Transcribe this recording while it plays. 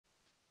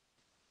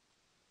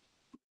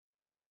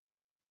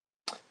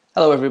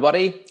Hello,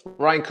 everybody.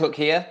 Ryan Cook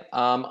here.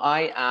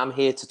 I am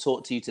here to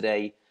talk to you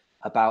today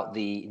about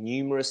the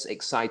numerous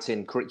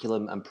exciting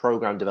curriculum and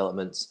program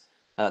developments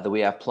that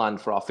we have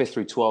planned for our 5th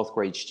through 12th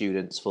grade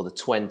students for the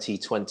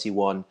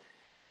 2021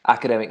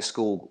 academic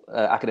school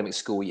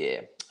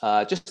year.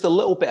 Just a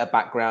little bit of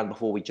background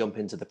before we jump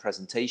into the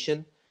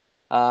presentation.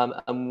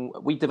 And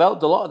we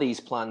developed a lot of these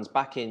plans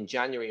back in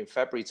January and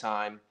February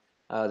time.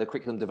 The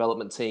curriculum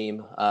development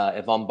team,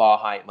 Yvonne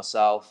Barheit,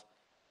 myself,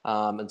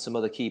 and some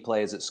other key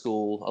players at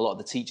school. A lot of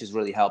the teachers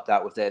really helped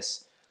out with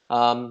this.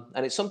 And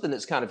it's something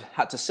that's kind of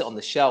had to sit on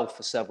the shelf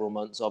for several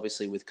months,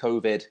 obviously with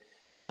COVID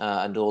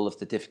and all of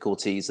the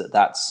difficulties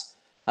that's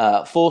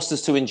forced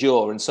us to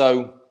endure. And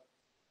so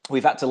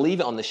we've had to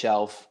leave it on the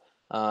shelf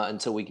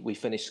until we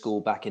finish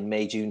school back in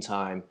May, June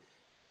time.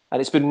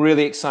 And it's been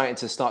really exciting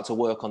to start to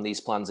work on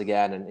these plans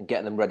again and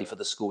get them ready for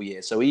the school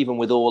year. So even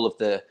with all of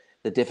the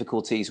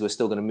difficulties, we're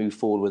still going to move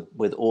forward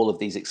with all of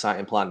these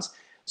exciting plans.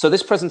 So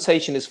this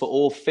presentation is for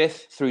all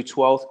 5th through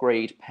 12th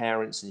grade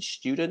parents and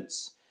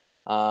students.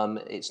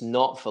 It's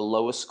not for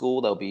lower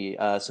school. There'll be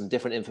some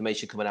different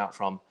information coming out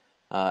from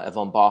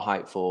Yvonne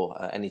Barheit for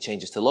any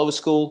changes to lower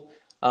school.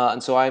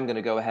 And so I'm going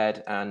to go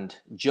ahead and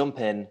jump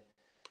in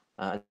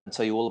and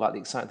tell you all about the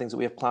exciting things that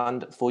we have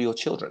planned for your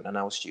children and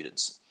our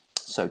students.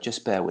 So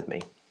just bear with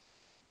me.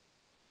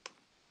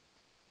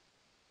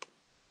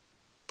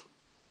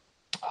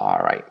 All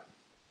right.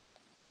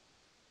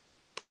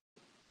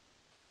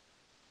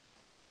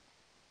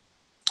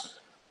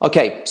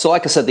 Okay, so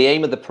like I said, the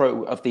aim of the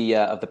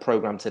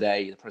program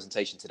today, the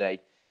presentation today,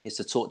 is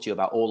to talk to you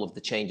about all of the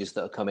changes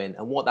that are coming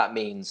and what that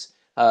means.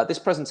 This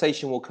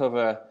presentation will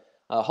cover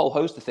a whole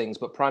host of things,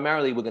 but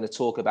primarily we're going to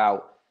talk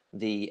about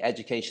the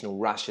educational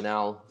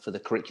rationale for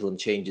the curriculum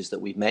changes that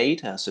we've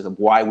made, so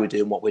why we're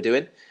doing what we're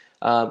doing.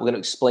 We're going to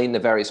explain the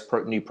various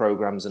new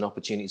programs and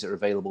opportunities that are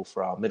available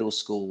for our middle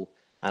school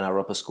and our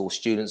upper school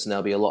students, and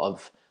there'll be a lot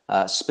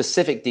of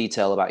specific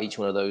detail about each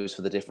one of those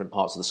for the different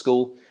parts of the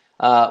school.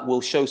 We'll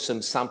show some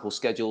sample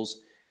schedules,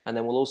 and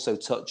then we'll also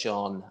touch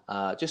on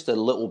just a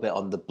little bit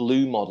on the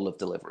blue model of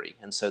delivery.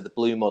 And so the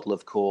blue model,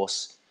 of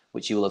course,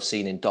 which you will have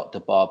seen in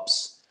Dr.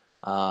 Bob's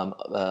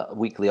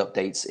weekly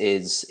updates,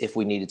 is if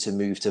we needed to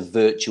move to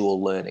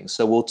virtual learning.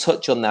 So we'll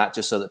touch on that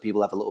just so that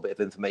people have a little bit of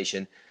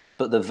information.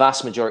 But the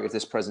vast majority of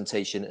this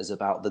presentation is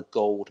about the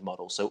gold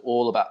model. So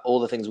all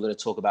the things we're going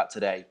to talk about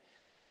today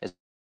is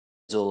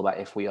all about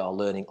if we are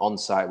learning on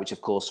site, which of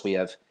course we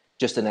have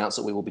just announced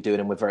that we will be doing,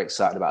 and we're very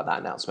excited about that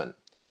announcement.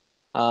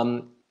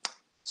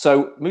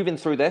 So moving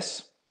through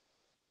this,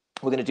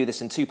 we're going to do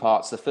this in two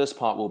parts. The first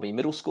part will be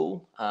middle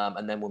school,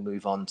 and then we'll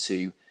move on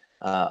to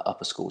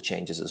upper school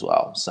changes as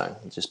well. So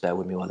just bear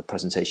with me while the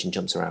presentation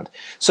jumps around.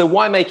 So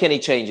why make any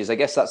changes? I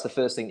guess that's the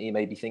first thing that you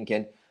may be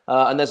thinking.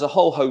 And there's a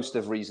whole host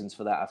of reasons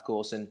for that, of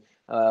course. And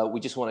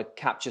we just want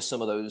to capture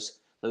some of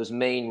those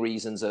main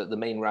reasons, the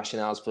main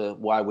rationales for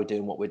why we're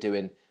doing what we're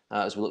doing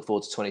as we look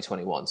forward to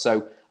 2021.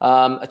 So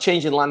a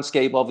change in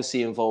landscape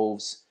obviously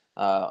involves,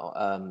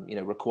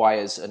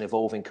 requires an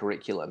evolving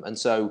curriculum. And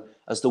so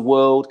as the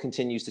world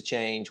continues to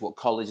change, what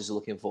colleges are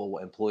looking for,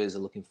 what employers are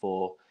looking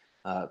for,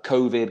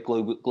 COVID,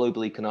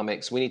 global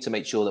economics, we need to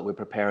make sure that we're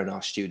preparing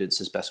our students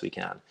as best we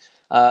can.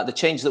 The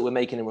changes that we're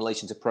making in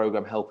relation to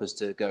program help us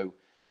to go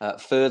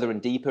further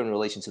and deeper in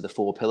relation to the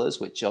 4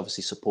 pillars, which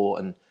obviously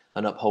support and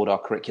uphold our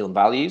curriculum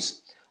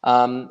values.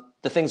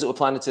 The things that we're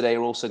planning today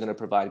are also going to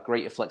provide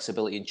greater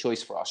flexibility and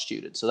choice for our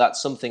students. So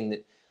that's something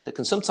that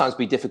can sometimes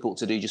be difficult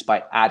to do just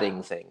by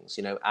adding things,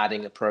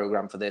 adding a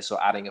program for this or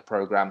adding a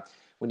program.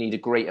 We need a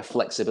greater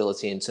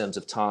flexibility in terms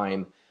of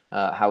time,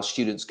 how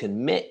students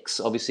can mix,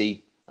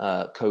 obviously,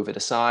 COVID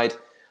aside.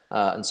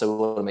 And so we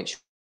want to make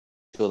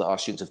sure that our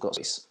students have got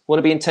space. We want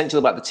to be intentional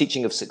about the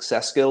teaching of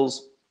success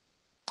skills.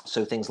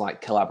 So things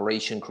like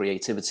collaboration,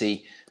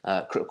 creativity,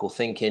 critical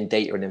thinking,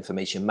 data and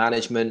information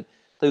management.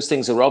 Those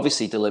things are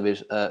obviously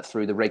delivered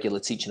through the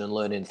regular teaching and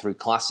learning through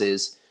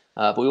classes.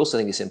 But we also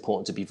think it's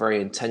important to be very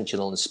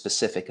intentional and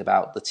specific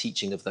about the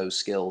teaching of those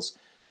skills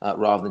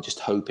rather than just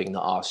hoping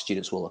that our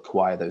students will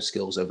acquire those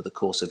skills over the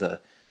course of a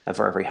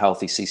very, very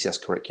healthy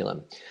CCS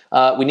curriculum.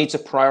 We need to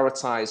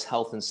prioritize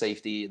health and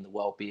safety and the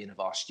well-being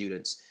of our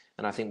students.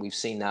 And I think we've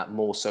seen that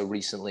more so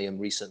recently in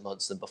recent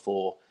months than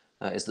before,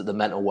 is that the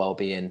mental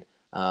well-being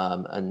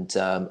and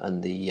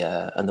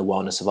the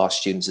wellness of our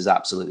students is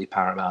absolutely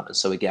paramount. And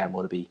so again, we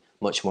want to be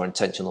much more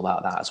intentional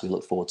about that as we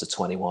look forward to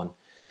 2021.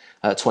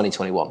 We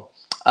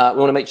want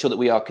to make sure that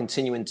we are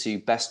continuing to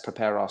best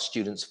prepare our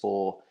students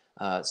for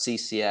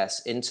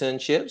CCS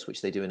internships,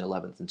 which they do in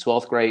 11th and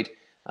 12th grade,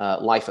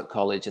 life at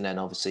college, and then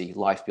obviously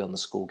life beyond the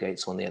school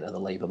gates when they enter the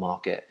labour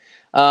market.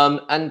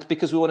 And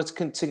because we wanted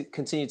to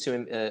continue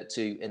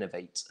to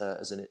innovate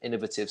as an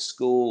innovative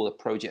school, a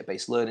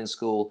project-based learning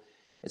school,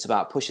 it's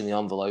about pushing the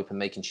envelope and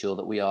making sure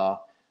that we are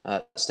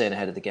staying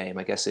ahead of the game.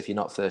 I guess if you're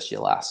not first,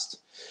 you're last.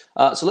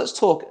 So let's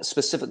talk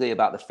specifically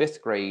about the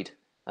 5th grade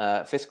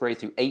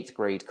through 8th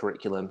grade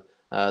curriculum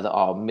that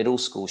our middle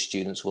school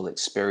students will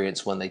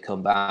experience when they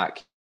come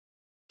back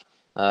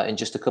in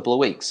just a couple of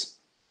weeks.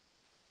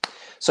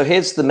 So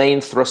here's the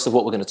main thrust of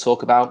what we're going to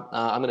talk about.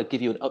 I'm going to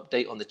give you an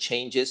update on the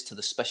changes to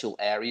the special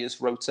areas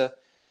rota.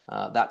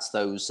 That's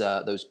those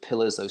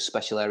pillars, those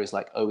special areas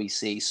like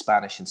OEC,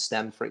 Spanish, and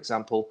STEM, for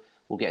example.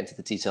 We'll get into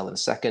the detail in a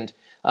second.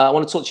 I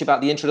want to talk to you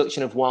about the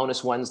introduction of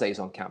Wellness Wednesdays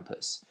on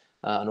campus,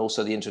 and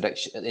also the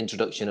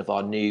introduction of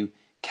our new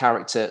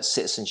character,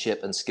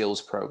 citizenship, and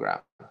skills program.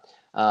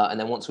 And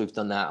then once we've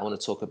done that, I want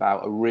to talk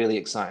about a really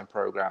exciting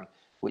program,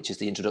 which is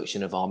the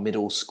introduction of our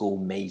middle school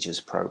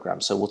majors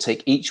program. So we'll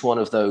take each one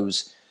of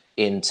those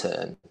in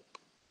turn.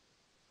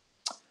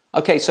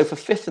 Okay, so for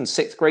 5th and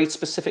 6th grade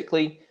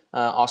specifically,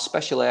 our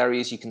special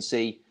areas, you can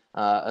see,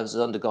 has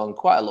undergone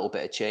quite a little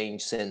bit of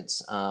change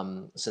since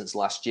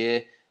last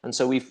year. And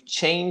so we've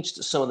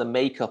changed some of the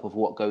makeup of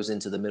what goes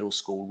into the middle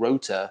school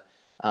rota.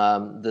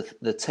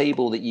 The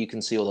table that you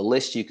can see, or the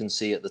list you can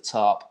see at the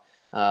top,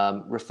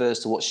 refers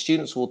to what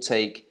students will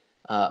take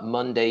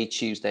Monday,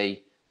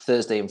 Tuesday,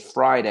 Thursday, and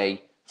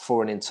Friday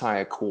for an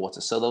entire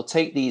quarter. So they'll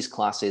take these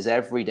classes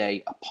every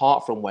day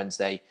apart from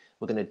Wednesday.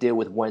 We're going to deal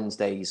with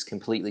Wednesdays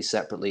completely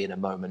separately in a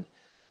moment.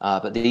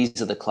 But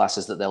these are the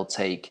classes that they'll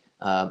take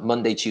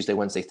Monday, Tuesday,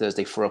 Wednesday,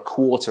 Thursday for a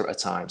quarter at a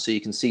time. So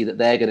you can see that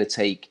they're going to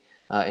take,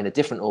 in a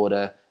different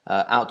order,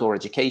 outdoor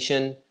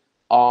education,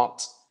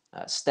 art,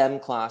 STEM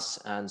class,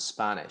 and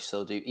Spanish.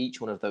 So they'll do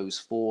each one of those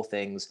 4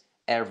 things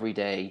every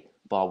day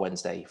bar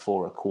Wednesday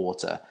for a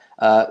quarter.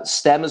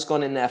 STEM has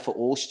gone in there for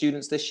all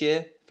students this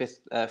year,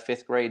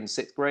 5th grade and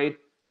 6th grade.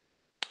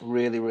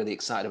 Really, really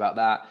excited about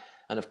that.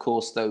 And of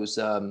course, those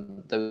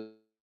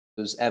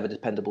ever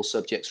dependable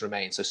subjects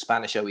remain. So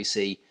Spanish,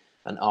 OEC,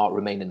 and art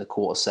remain in the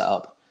quarter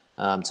setup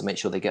to make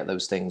sure they get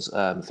those things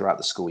throughout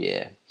the school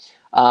year.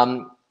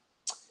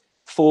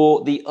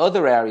 For the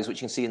other areas, which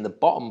you can see in the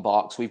bottom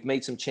box, we've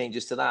made some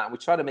changes to that. We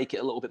try to make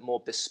it a little bit more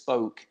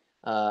bespoke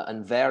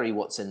and vary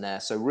what's in there.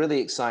 So really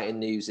exciting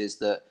news is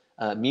that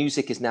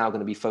music is now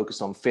going to be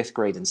focused on 5th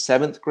grade and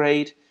 7th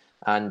grade.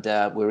 And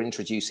we're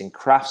introducing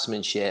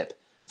craftsmanship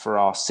for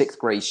our 6th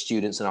grade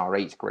students and our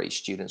 8th grade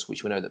students,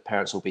 which we know that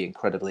parents will be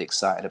incredibly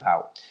excited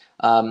about.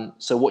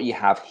 So what you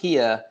have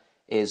here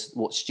is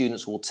what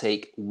students will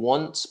take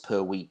once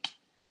per week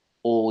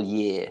all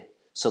year.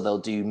 So they'll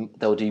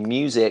do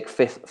music.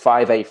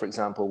 5A, for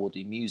example, will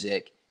do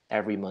music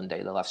every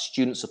Monday. They'll have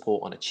student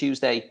support on a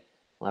Tuesday,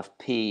 they'll have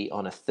PE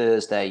on a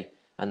Thursday,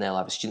 and they'll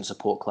have a student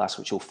support class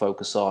which will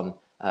focus on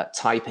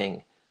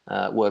typing,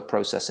 word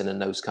processing,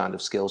 and those kind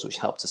of skills which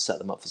help to set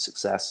them up for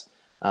success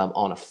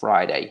on a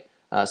Friday.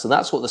 So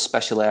that's what the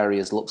special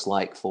areas looks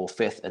like for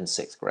 5th and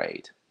 6th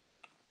grade.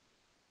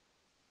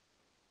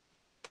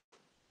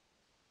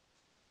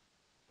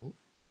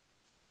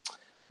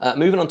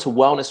 Moving on to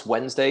Wellness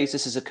Wednesdays,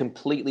 this is a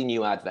completely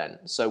new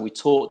advent. So we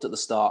talked at the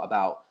start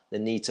about the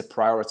need to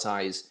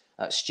prioritize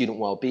student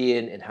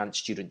well-being, enhance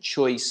student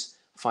choice,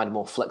 find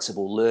more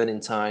flexible learning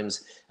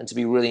times, and to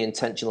be really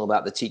intentional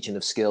about the teaching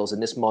of skills.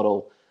 And this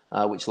model,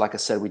 which, like I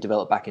said, we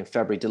developed back in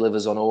February,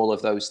 delivers on all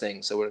of those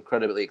things. So we're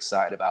incredibly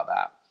excited about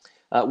that.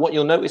 What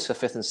you'll notice for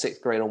 5th and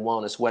 6th grade on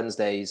Wellness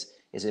Wednesdays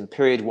is in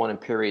period 1 and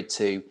period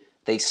 2,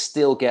 they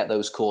still get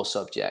those core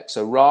subjects.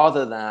 So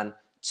rather than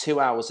 2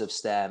 hours of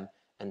STEM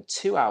and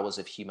 2 hours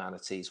of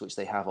humanities, which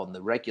they have on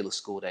the regular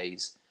school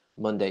days,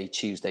 Monday,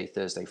 Tuesday,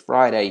 Thursday,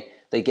 Friday,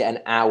 they get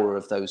an hour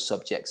of those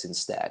subjects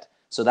instead.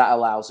 So that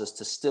allows us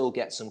to still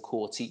get some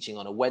core teaching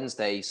on a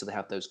Wednesday, so they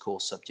have those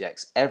core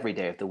subjects every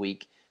day of the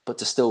week, but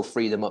to still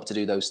free them up to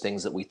do those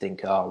things that we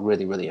think are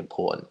really, really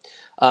important.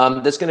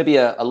 There's going to be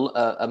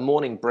a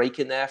morning break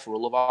in there for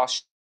all of our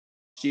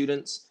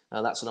students.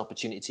 That's an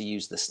opportunity to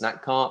use the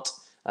snack cart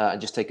and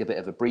just take a bit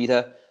of a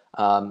breather.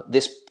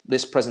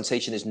 This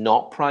presentation is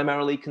not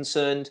primarily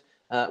concerned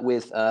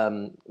with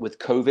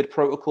COVID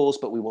protocols,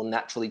 but we will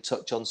naturally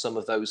touch on some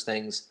of those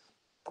things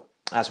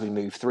as we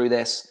move through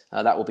this.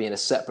 That will be in a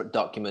separate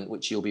document,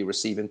 which you'll be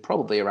receiving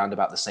probably around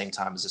about the same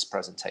time as this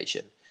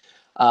presentation.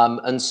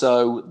 And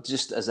so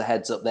just as a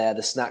heads up there,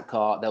 the snack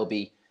cart, there'll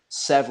be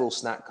several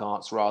snack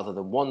carts rather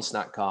than one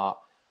snack cart,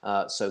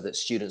 so that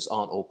students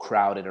aren't all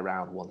crowded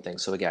around one thing.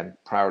 So again,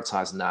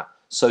 prioritizing that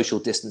social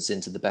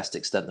distancing to the best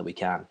extent that we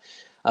can.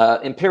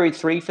 In period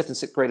 3, 5th and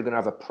 6th grade are going to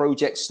have a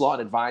project slot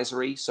and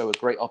advisory. So a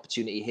great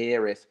opportunity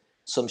here if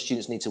some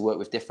students need to work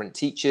with different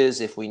teachers,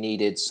 if we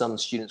needed some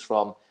students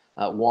from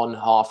one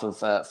half of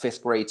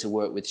 5th grade to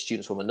work with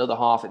students from another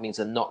half, it means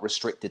they're not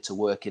restricted to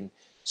working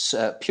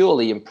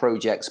purely in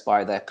projects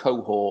by their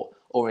cohort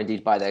or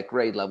indeed by their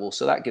grade level.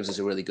 So that gives us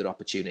a really good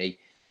opportunity.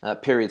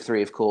 Period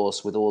 3, of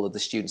course, with all of the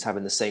students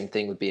having the same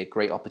thing, would be a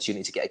great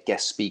opportunity to get a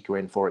guest speaker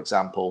in, for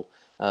example,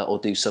 or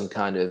do some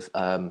kind of,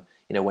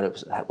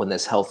 when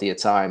there's healthier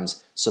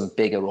times, some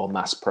bigger or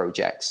mass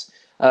projects.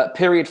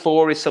 Period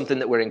 4 is something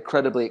that we're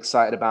incredibly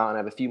excited about, and I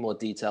have a few more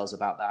details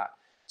about that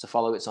to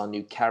follow. It's our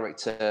new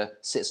character,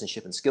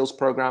 citizenship, and skills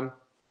program.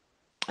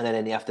 And then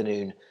in the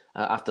afternoon,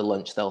 after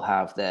lunch, they'll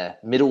have their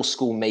middle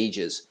school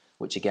majors,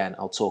 which again,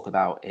 I'll talk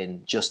about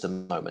in just a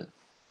moment.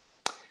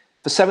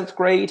 For 7th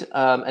grade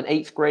and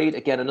 8th grade,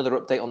 again, another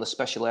update on the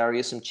special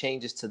areas, some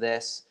changes to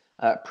this.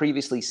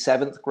 Previously,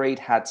 7th grade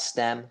had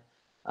STEM,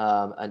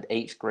 and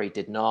 8th grade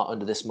did not.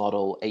 Under this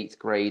model, 8th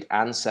grade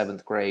and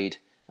 7th grade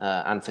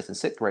and 5th and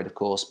 6th grade, of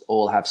course,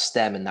 all have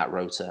STEM in that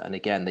rota. And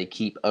again, they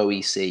keep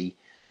OEC,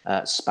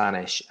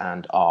 Spanish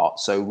and art.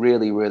 So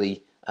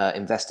really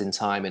invest in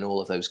time in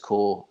all of those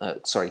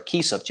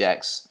key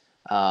subjects,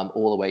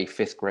 all the way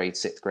 5th grade,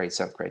 6th grade,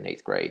 7th grade, and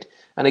 8th grade.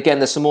 And again,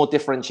 there's some more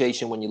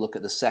differentiation when you look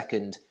at the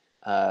second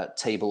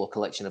table or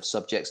collection of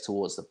subjects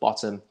towards the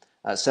bottom.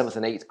 7th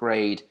and 8th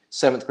grade.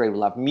 7th grade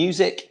will have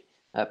music,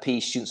 PE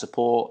student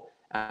support,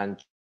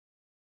 and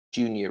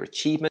junior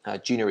achievement.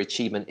 Junior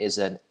achievement is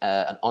an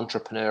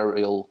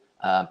entrepreneurial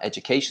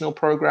educational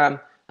program,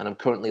 and I'm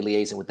currently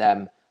liaising with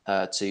them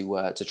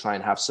to try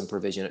and have some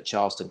provision at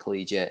Charleston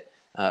Collegiate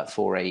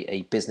for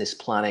a business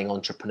planning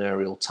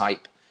entrepreneurial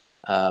type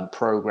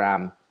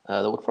program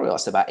that would probably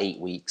last about 8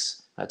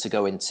 weeks to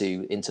go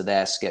into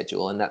their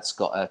schedule, and that's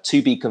got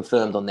to be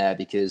confirmed on there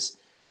because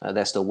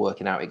they're still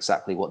working out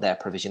exactly what their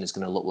provision is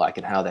going to look like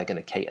and how they're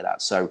going to cater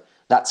that. So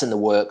that's in the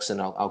works,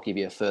 and I'll give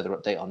you a further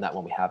update on that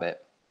when we have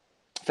it.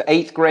 For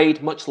 8th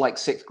grade, much like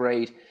 6th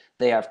grade,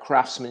 they have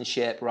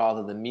craftsmanship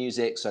rather than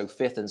music. So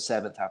 5th and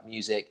 7th have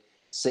music,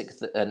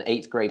 6th and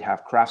 8th grade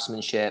have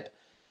craftsmanship.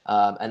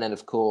 And then,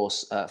 of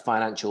course,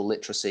 financial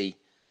literacy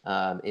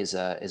is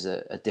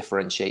a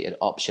differentiated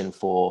option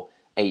for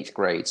 8th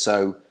grade.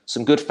 So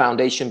some good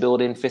foundation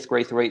building, 5th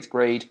grade through 8th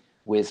grade,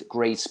 with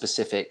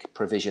grade-specific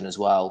provision as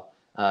well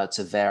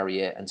to vary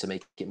it and to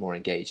make it more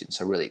engaging.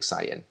 So really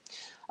exciting.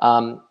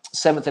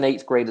 7th and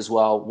 8th grade as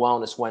well,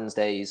 Wellness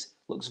Wednesdays,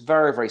 looks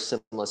very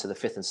similar to the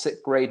 5th and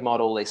 6th grade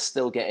model. They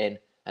still get in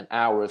an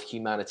hour of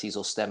humanities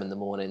or STEM in the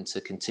morning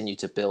to continue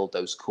to build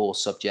those core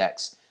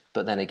subjects.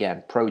 But then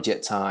again,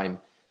 project time,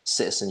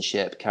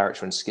 citizenship,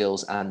 character and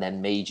skills, and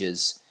then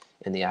majors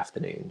in the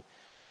afternoon.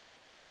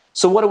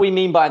 So what do we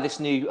mean by this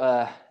new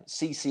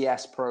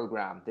CCS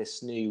program,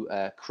 this new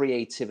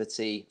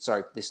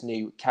this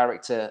new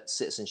character,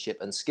 citizenship,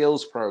 and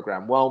skills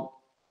program? Well,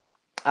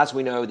 as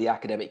we know, the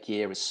academic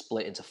year is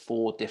split into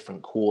 4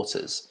 different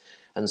quarters.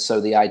 And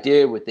so the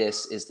idea with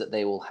this is that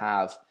they will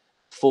have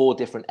 4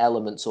 different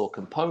elements or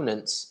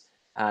components,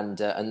 and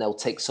they'll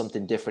take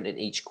something different in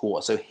each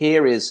quarter. So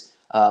here is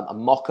a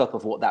mock-up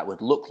of what that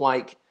would look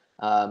like.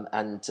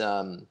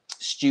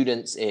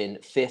 Students in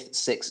 5th,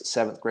 6th,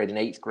 7th grade, and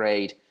 8th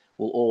grade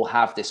will all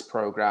have this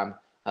program,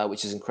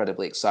 which is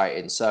incredibly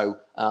exciting. So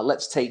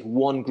let's take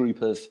one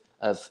group of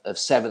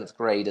 7th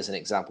grade as an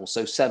example.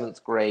 So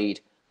 7th grade,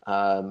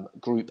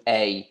 Group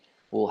A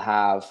will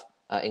have,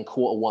 in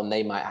quarter 1,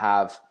 they might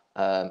have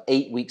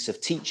 8 weeks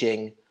of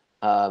teaching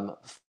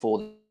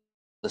for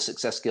the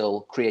success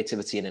skill,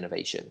 creativity, and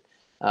innovation.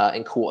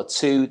 In quarter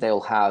 2, they'll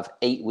have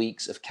 8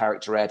 weeks of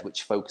character ed,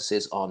 which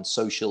focuses on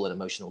social and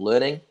emotional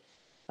learning.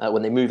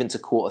 When they move into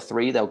quarter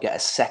 3, they'll get a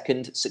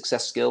second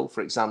success skill.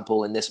 For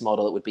example, in this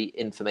model, it would be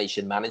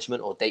information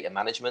management or data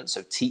management.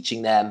 So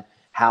teaching them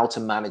how to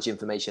manage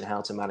information,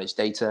 how to manage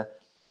data.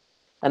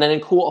 And then in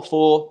quarter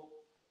 4,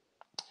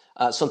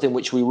 something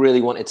which we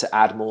really wanted to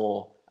add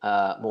more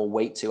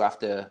weight to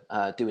after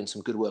doing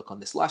some good work on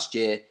this last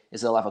year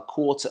is they'll have a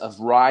quarter of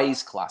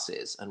RISE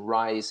classes. And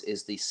RISE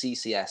is the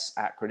CCS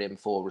acronym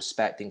for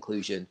Respect,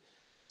 Inclusion,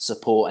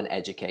 Support, and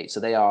Educate.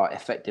 So they are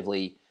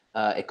effectively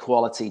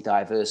equality,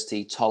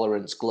 diversity,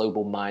 tolerance,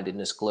 global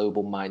mindedness,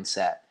 global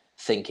mindset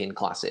thinking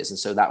classes. And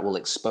so that will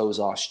expose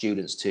our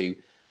students to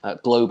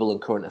global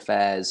and current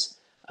affairs,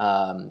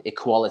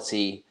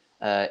 equality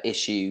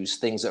issues,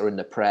 things that are in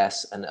the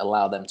press, and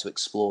allow them to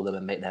explore them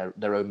and make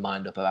their own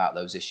mind up about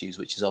those issues,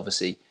 which is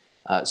obviously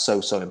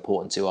so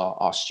important to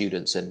our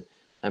students and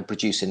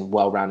producing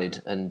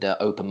well-rounded and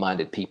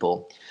open-minded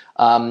people.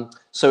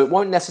 So it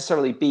won't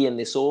necessarily be in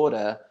this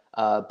order,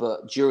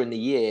 but during the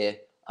year,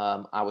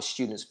 our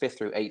students 5th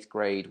through 8th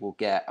grade will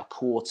get a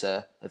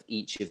quarter of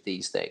each of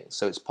these things.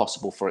 So it's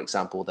possible, for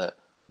example, that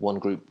one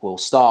group will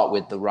start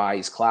with the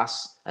RISE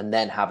class and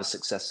then have a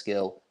success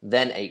skill,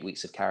 then 8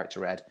 weeks of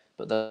character ed,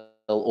 but they'll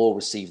all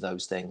receive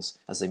those things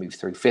as they move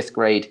through 5th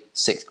grade,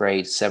 6th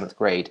grade, 7th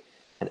grade,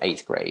 and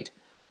 8th grade.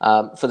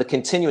 For the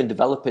continuing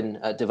development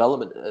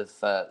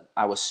of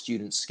our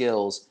student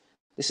skills,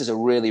 this is a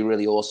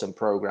really awesome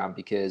program,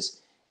 because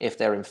if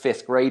they're in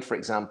 5th grade, for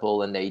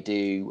example, and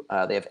they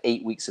have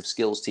 8 weeks of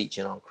skills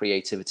teaching on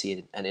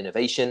creativity and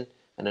innovation,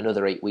 and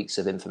another 8 weeks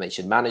of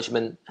information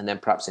management, and then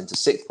perhaps into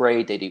 6th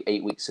grade, they do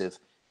 8 weeks of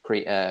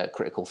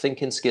critical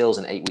thinking skills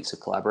and 8 weeks of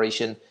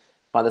collaboration.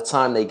 By the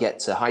time they get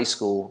to high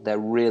school, they're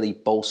really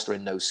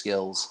bolstering those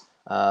skills.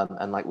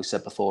 And like we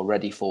said before,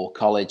 ready for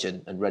college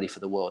and ready for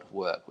the world of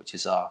work, which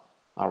is our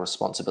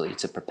responsibility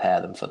to prepare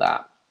them for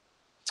that.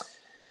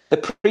 The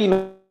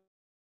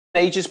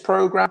pre-majors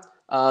program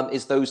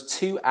is those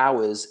 2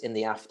 hours in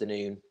the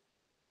afternoon.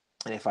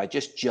 And if I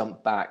just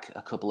jump back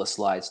a couple of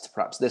slides to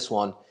perhaps this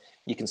one,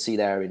 you can see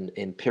there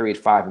in period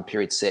 5 and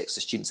period 6,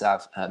 the students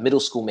have middle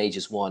school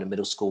majors 1 and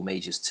middle school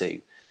majors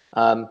 2.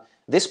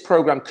 This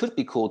program could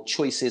be called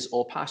Choices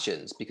or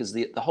Passions, because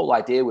the whole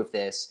idea with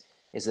this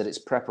is that it's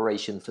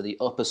preparation for the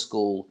upper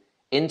school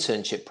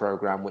internship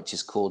program, which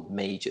is called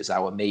Majors,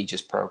 our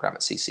Majors program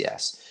at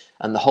CCS.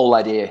 And the whole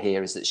idea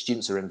here is that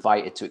students are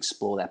invited to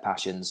explore their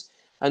passions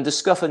and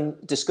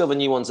discover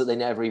new ones that they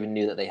never even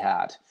knew that they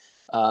had.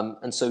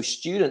 And so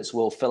students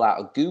will fill out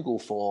a Google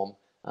form,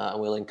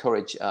 and we'll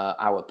encourage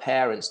our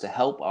parents to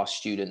help our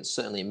students,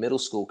 certainly in middle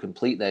school,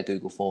 complete their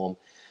Google form.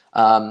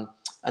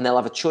 And they'll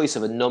have a choice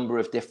of a number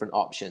of different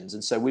options.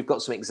 And so we've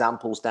got some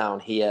examples down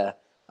here.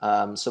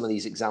 Some of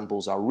these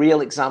examples are real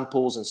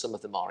examples, and some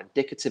of them are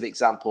indicative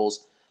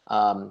examples.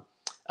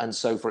 And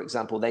so, for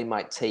example, they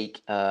might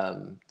take,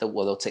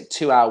 they'll take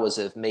 2 hours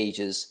of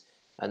majors.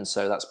 And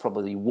so that's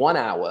probably 1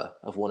 hour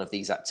of one of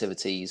these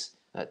activities,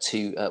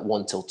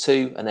 1 till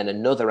 2, and then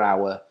another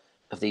hour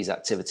of these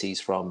activities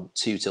from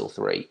 2 till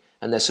 3.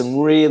 And there's some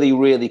really,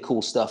 really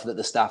cool stuff that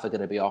the staff are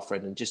going to be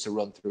offering. And just to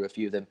run through a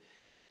few of them: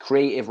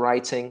 creative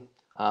writing,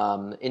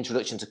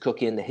 introduction to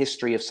cooking, the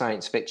history of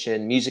science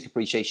fiction, music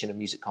appreciation and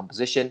music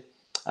composition,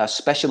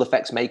 special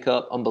effects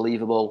makeup,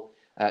 unbelievable,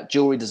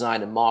 jewelry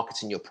design and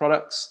marketing your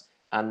products,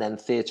 and then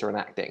theatre and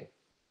acting.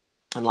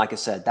 And like I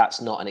said, that's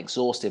not an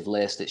exhaustive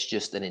list, it's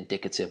just an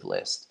indicative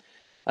list.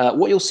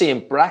 What you'll see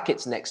in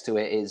brackets next to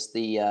it is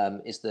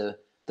the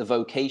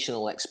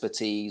vocational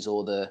expertise,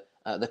 or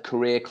the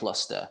career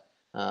cluster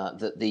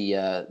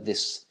that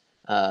this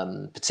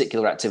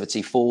particular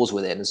activity falls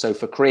within. And so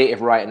for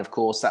creative writing, of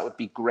course, that would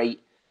be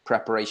great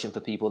preparation for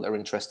people that are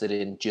interested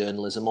in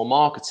journalism or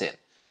marketing.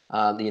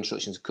 The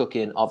introduction to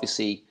cooking,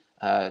 obviously,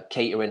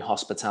 catering,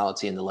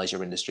 hospitality, and the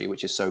leisure industry,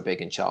 which is so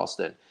big in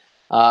Charleston.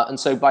 And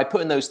so by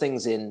putting those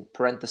things in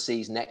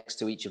parentheses next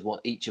to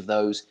each of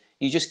those,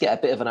 you just get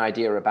a bit of an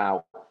idea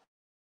about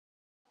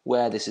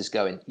where this is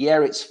going.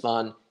 Yeah, it's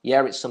fun.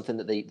 Yeah, it's something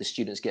that the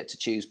students get to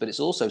choose, but it's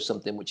also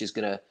something which is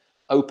going to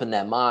open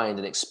their mind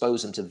and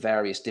expose them to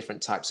various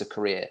different types of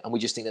career. And we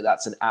just think that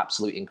that's an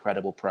absolute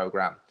incredible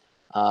program.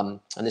 And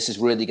this is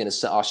really going to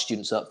set our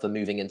students up for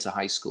moving into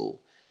high school.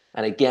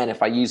 And again,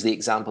 if I use the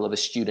example of a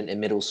student in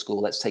middle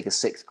school, let's take a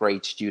 6th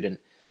grade student,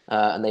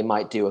 and they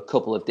might do a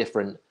couple of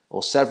different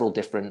or several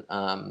different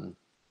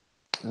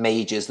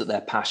majors that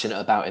they're passionate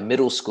about in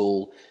middle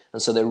school.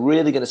 And so they're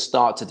really going to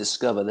start to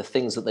discover the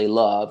things that they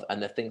love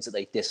and the things that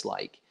they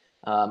dislike.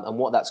 And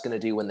what that's going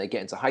to do when they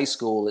get into high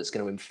school, it's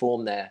going to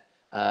inform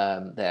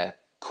their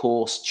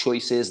course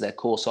choices, their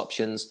course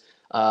options.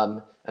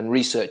 And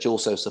research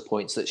also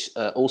supports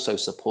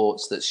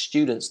that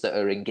students that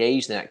are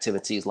engaged in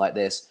activities like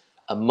this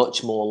are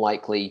much more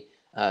likely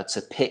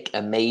to pick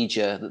a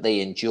major that they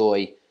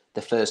enjoy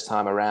the first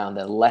time around.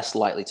 They're less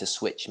likely to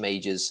switch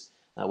majors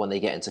when they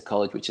get into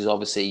college, which is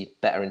obviously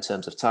better in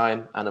terms of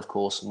time and, of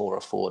course, more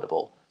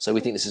affordable. So we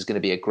think this is going to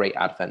be a great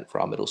advent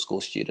for our middle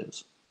school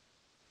students.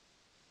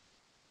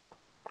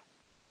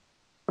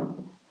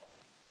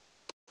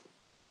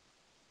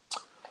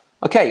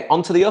 Okay,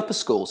 on to the upper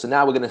school. So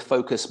now we're going to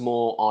focus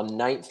more on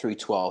 9th through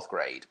 12th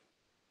grade.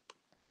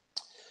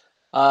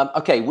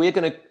 Okay, we're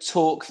going to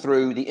talk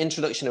through the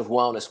introduction of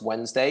Wellness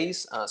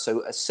Wednesdays.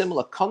 So a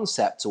similar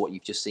concept to what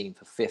you've just seen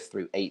for 5th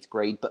through 8th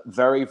grade, but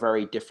very,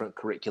 very different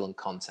curriculum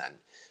content.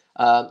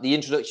 The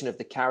introduction of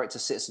the Character,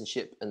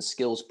 Citizenship and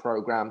Skills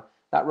program,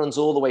 that runs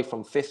all the way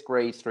from 5th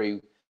grade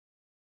through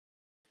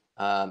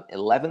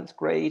 11th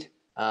grade.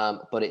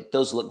 But it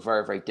does look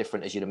very, very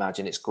different, as you'd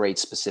imagine. It's grade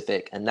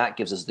specific, and that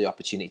gives us the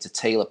opportunity to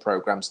tailor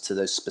programs to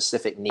those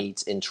specific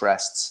needs,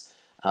 interests,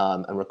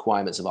 and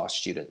requirements of our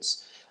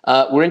students.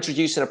 We're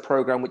introducing a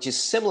program which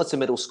is similar to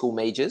middle school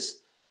majors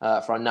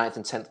for our 9th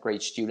and 10th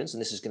grade students,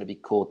 and this is going to be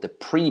called the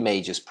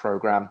pre-majors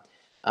program.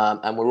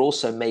 And we're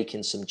also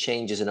making some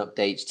changes and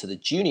updates to the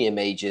junior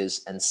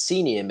majors and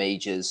senior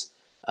majors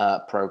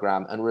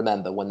program. And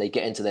remember, when they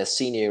get into their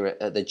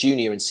the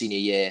junior and senior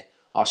year,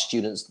 our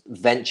students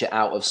venture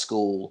out of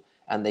school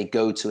and they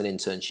go to an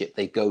internship,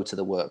 they go to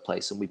the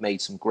workplace. And we've made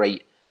some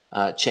great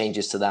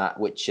changes to that,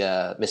 which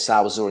Miss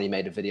Sowers has already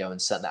made a video and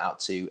sent that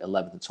out to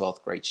 11th and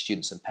 12th grade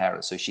students and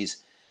parents. So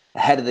she's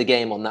ahead of the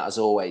game on that, as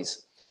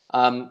always.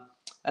 And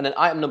then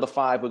item number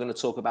 5, we're going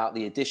to talk about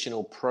the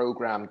additional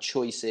program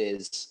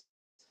choices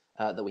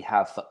that we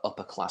have for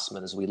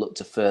upperclassmen as we look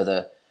to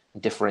further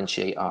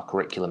differentiate our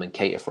curriculum and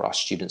cater for our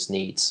students'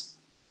 needs.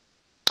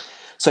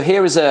 So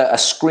here is a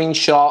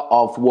screenshot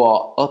of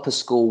what Upper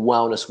School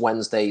Wellness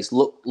Wednesdays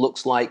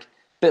looks like. A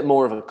bit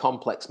more of a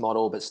complex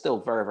model, but still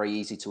very, very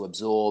easy to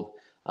absorb.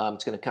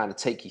 It's going to kind of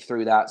take you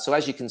through that. So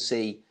as you can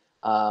see,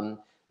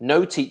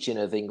 no teaching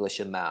of English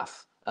and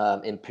math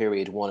in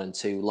period 1 and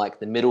 2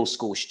 like the middle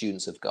school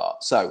students have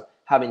got. So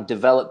having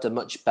developed a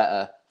much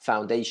better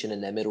foundation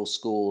in their middle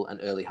school and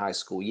early high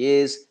school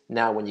years,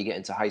 now when you get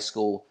into high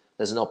school,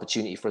 there's an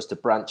opportunity for us to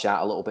branch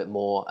out a little bit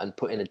more and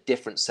put in a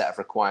different set of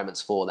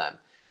requirements for them.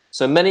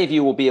 So many of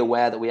you will be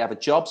aware that we have a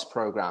jobs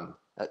program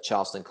at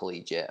Charleston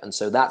Collegiate, and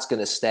so that's going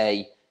to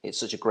stay. It's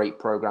such a great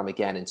program,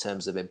 again, in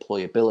terms of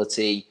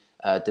employability,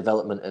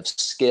 development of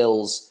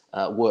skills,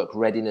 work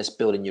readiness,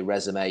 building your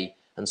resume.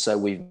 And so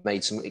we've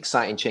made some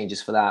exciting changes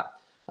for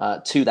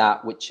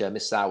that, which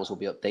Miss Sowers will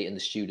be updating the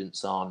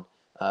students on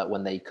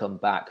when they come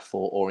back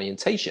for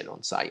orientation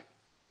on site.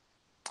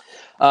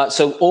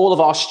 So all of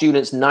our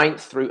students, 9th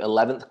through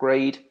 11th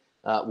grade,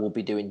 will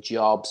be doing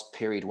jobs,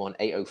 period 1,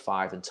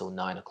 8:05 until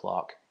 9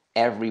 o'clock,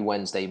 every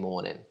Wednesday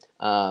morning.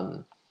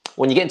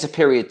 When you get into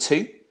period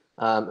 2,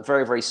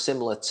 very, very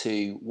similar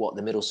to what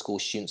the middle school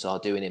students are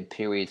doing in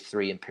period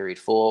 3 and period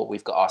 4,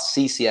 we've got our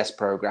CCS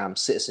program,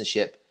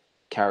 citizenship,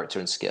 character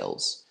and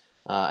skills.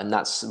 And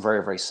that's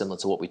very, very similar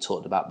to what we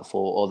talked about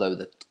before, although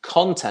the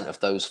content of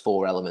those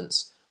 4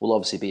 elements will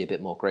obviously be a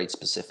bit more grade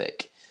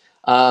specific.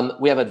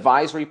 We have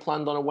advisory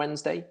planned on a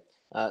Wednesday,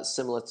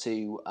 similar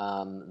to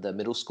the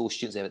middle school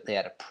students. They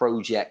had a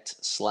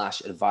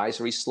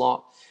project/advisory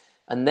slot.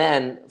 And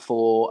then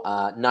for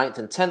 9th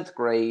and 10th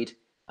grade,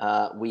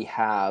 we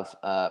have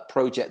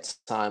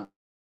project time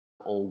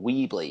or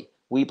Weebly.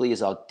 Weebly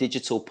is our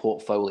digital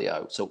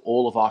portfolio. So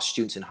all of our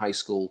students in high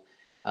school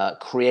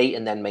create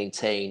and then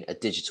maintain a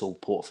digital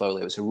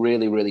portfolio. It's a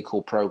really, really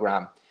cool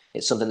program.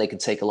 It's something they can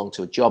take along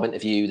to a job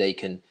interview. They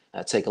can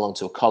take along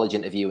to a college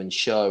interview and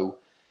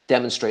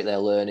demonstrate their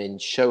learning,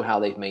 show how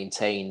they've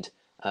maintained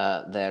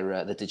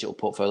their digital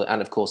portfolio,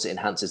 and of course it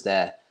enhances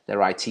their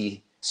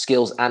IT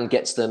skills and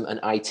gets them an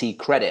IT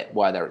credit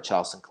while they're at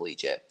Charleston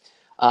Collegiate.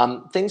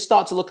 Things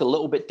start to look a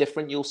little bit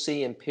different. You'll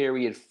see in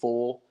period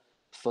 4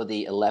 for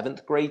the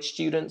 11th grade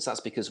students.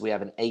 That's because we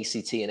have an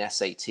ACT and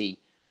SAT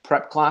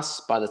prep class.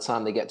 By the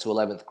time they get to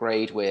 11th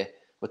grade, we're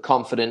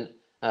confident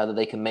that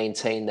they can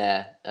maintain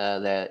their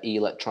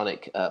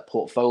electronic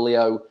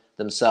portfolio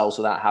themselves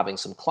without having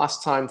some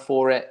class time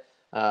for it.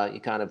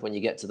 When you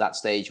get to that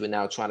stage, we're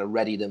now trying to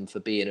ready them for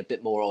being a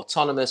bit more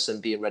autonomous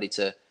and being ready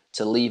to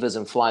leave us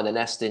and fly the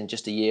nest in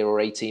just a year or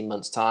 18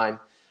 months time.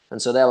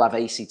 And so they'll have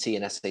ACT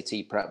and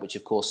SAT prep, which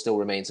of course still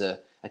remains a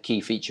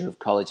key feature of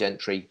college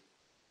entry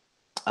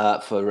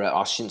for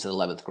our students in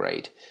 11th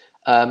grade.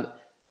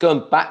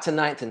 Going back to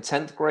 9th and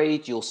 10th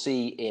grade, you'll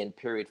see in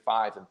period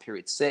 5 and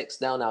period 6,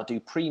 they'll now do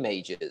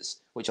pre-majors,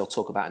 which I'll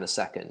talk about in a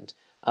second.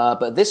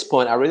 But at this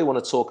point, I really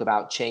want to talk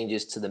about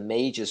changes to the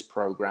majors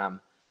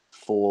program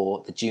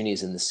for the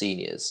juniors and the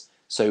seniors.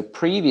 So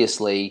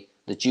previously,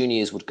 the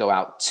juniors would go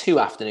out 2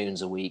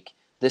 afternoons a week.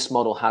 This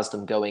model has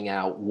them going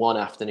out 1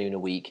 afternoon a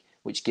week,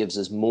 which gives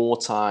us more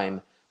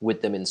time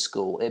with them in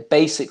school. It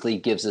basically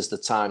gives us the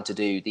time to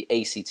do the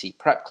ACT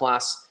prep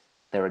class,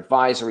 their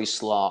advisory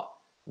slot,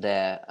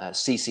 their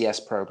CCS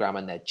program,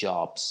 and their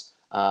jobs.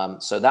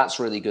 So that's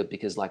really good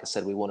because, like I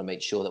said, we want to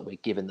make sure that we're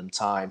giving them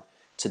time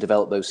to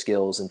develop those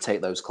skills and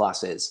take those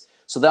classes.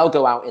 So they'll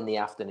go out in the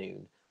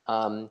afternoon.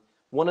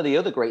 One of the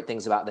other great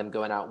things about them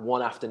going out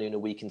 1 afternoon a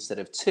week instead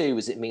of 2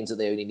 is it means that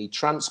they only need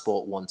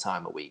transport 1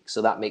 time a week.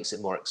 So that makes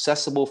it more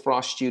accessible for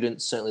our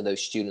students, certainly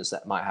those students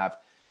that might have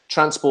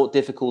transport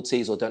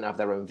difficulties or don't have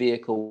their own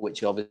vehicle,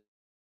 which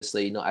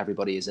obviously not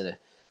everybody is in a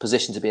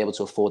position to be able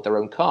to afford their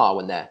own car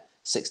when they're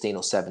 16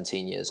 or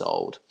 17 years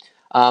old.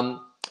 The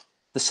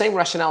same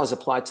rationale is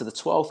applied to the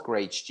 12th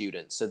grade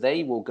students. So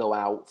they will go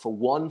out for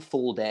 1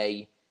 full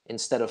day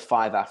instead of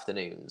 5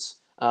 afternoons.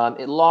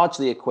 It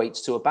largely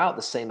equates to about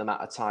the same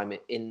amount of time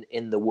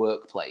in the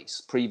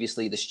workplace.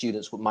 Previously, the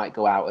students might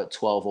go out at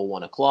 12 or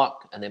 1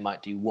 o'clock, and they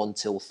might do 1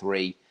 till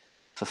 3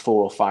 for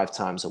 4 or 5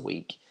 times a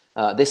week.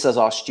 This has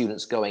our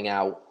students going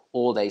out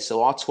all day.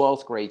 So our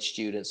 12th grade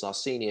students, our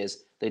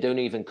seniors, they don't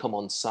even come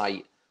on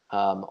site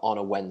on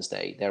a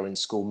Wednesday. They're in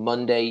school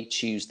Monday,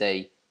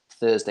 Tuesday,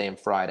 Thursday, and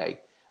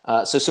Friday.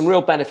 So some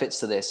real benefits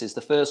to this is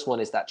the first one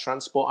is that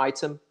transport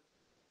item.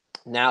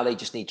 Now they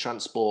just need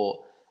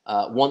transport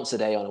once a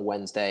day on a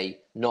Wednesday,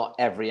 not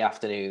every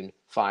afternoon,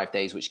 5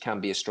 days, which can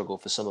be a struggle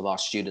for some of our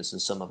students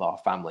and some of our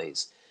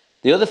families.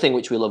 The other thing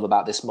which we love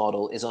about this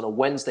model is on a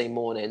Wednesday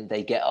morning,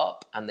 they get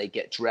up and they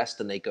get dressed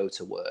and they go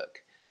to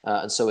work.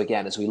 And so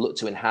again, as we look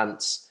to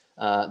enhance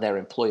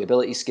their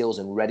employability skills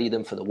and ready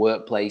them for the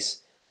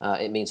workplace,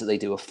 it means that they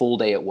do a full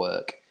day at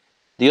work.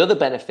 The other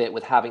benefit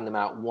with having them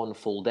out 1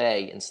 full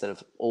day instead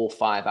of all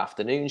 5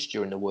 afternoons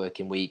during the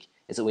working week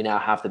is that we now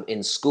have them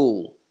in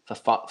school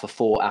for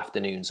 4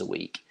 afternoons a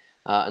week.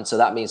 And so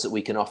that means that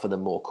we can offer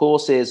them more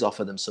courses,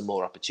 offer them some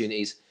more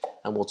opportunities,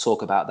 and we'll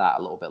talk about that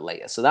a little bit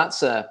later. So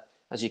that's,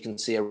 as you can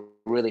see, a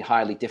really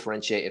highly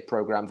differentiated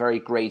program, very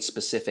grade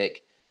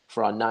specific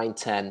for our 9,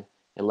 10,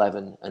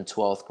 11, and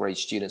 12th grade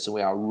students, and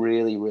we are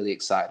really, really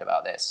excited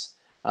about this.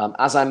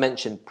 As I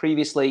mentioned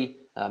previously,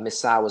 Ms.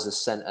 Sowers has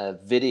sent a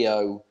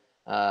video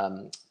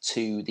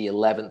to the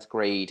 11th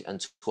grade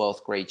and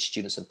 12th grade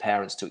students and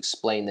parents to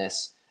explain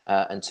this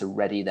and to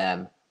ready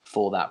them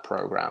for that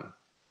program.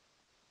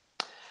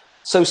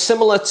 So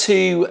similar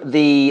to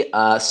the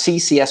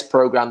CCS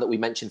program that we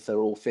mentioned for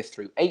all 5th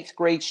through 8th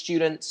grade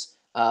students,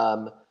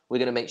 we're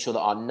going to make sure that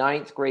our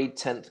 9th grade,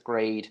 10th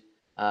grade,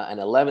 and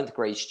 11th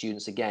grade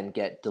students, again,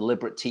 get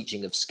deliberate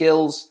teaching of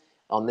skills.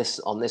 On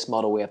this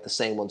model, we have the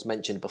same ones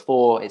mentioned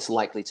before. It's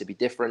likely to be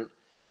different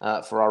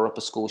for our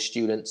upper school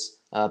students.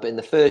 But in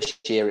the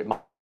first year, it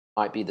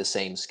might be the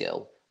same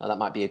skill. That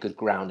might be a good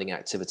grounding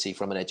activity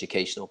from an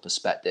educational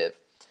perspective.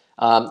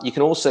 You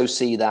can also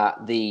see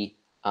that the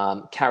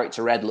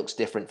character ed looks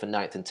different for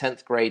 9th and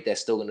 10th grade. They're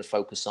still going to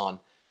focus on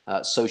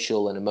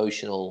social and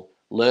emotional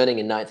learning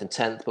in 9th and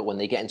 10th, but when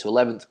they get into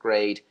 11th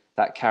grade,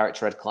 that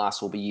character ed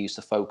class will be used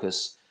to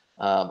focus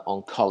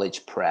on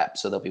college prep.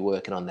 So they'll be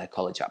working on their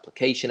college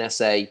application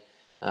essay,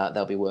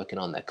 they'll be working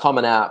on their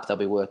Common App, they'll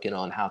be working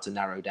on how to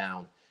narrow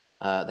down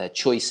their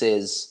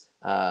choices,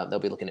 they'll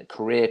be looking at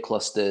career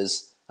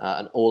clusters,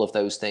 and all of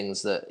those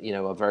things that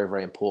are very,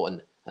 very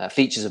important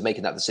features of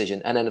making that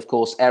decision. And then, of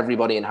course,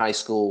 everybody in high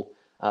school,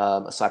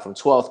 aside from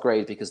 12th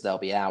grade, because they'll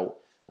be out,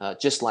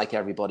 just like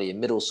everybody in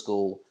middle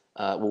school,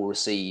 will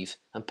receive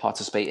and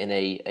participate in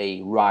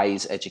a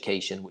RISE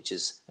education, which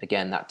is,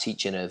 again, that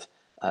teaching of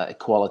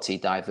equality,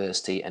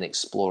 diversity, and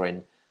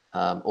exploring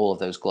all of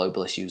those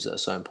global issues that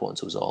are so important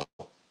to us all.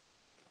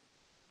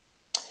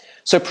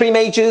 So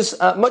pre-majors,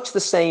 much the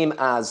same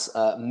as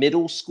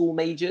middle school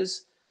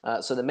majors.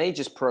 So the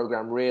majors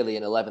program really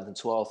in 11th and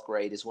 12th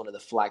grade is one of the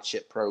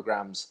flagship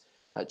programs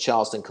at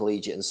Charleston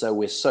Collegiate. And so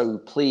we're so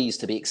pleased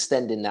to be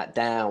extending that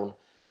down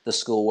the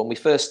school. When we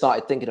first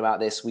started thinking about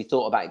this, we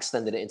thought about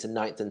extending it into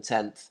 9th and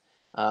 10th.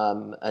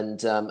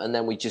 And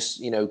then we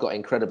just, got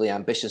incredibly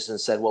ambitious and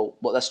said, well,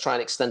 let's try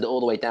and extend it all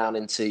the way down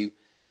into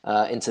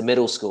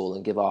middle school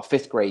and give our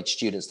 5th grade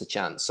students the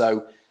chance.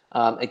 So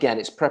again,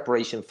 it's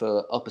preparation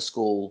for upper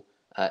school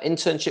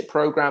internship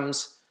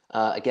programs,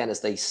 again,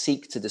 as they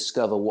seek to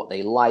discover what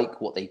they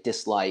like, what they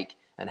dislike,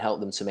 and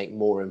help them to make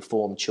more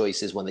informed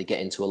choices when they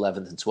get into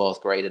 11th and 12th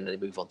grade and they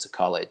move on to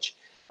college.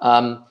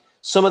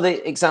 Some of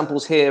the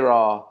examples here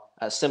are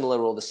similar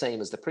or the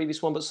same as the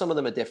previous one, but some of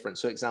them are different.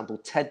 So example,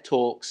 TED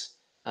Talks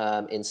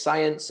in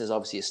science is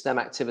obviously a STEM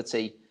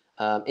activity.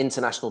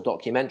 International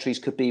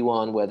documentaries could be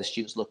one where the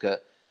students look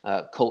at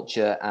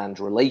culture and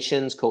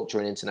relations, culture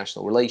and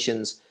international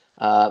relations.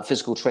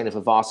 Physical training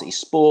for varsity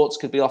sports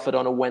could be offered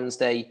on a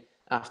Wednesday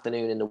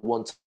afternoon in the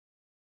 1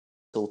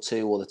 till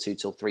 2 or the 2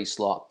 till 3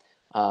 slot.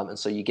 And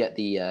so you get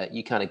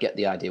you kind of get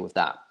the idea with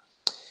that.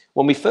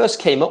 When we first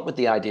came up with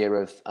the idea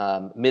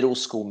of middle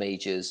school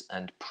majors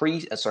and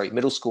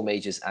middle school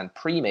majors and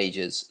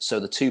pre-majors, so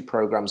the two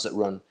programs that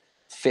run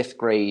 5th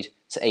grade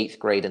to 8th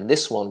grade, and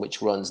this one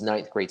which runs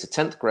 9th grade to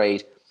 10th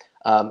grade,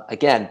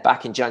 again,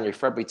 back in January,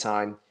 February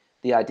time,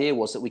 the idea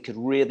was that we could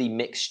really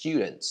mix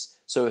students.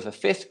 So if a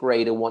 5th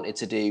grader wanted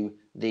to do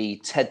the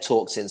TED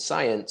Talks in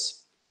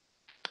science,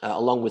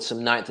 along with some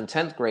 9th and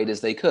 10th graders,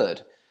 they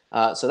could.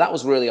 So that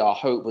was really our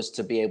hope, was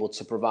to be able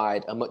to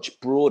provide a much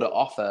broader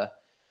offer,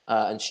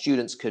 and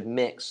students could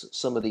mix.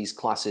 Some of these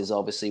classes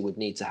obviously would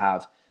need to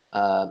have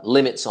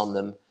limits on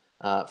them.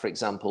 For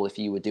example, if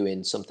you were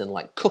doing something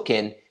like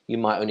cooking, you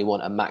might only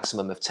want a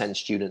maximum of 10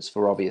 students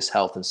for obvious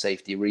health and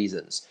safety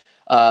reasons.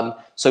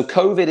 So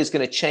COVID is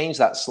going to change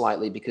that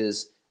slightly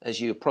because, as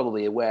you're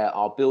probably aware,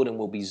 our building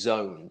will be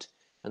zoned.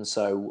 And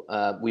so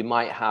we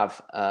might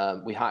have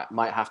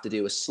to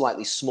do a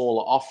slightly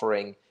smaller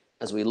offering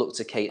as we look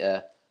to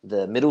cater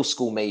the middle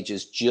school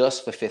majors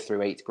just for 5th through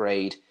 8th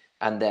grade,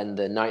 and then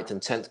the 9th and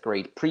 10th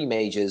grade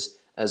pre-majors,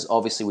 as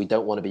obviously we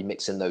don't want to be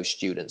mixing those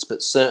students.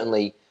 But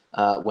certainly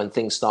when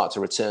things start to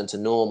return to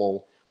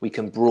normal, we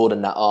can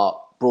broaden that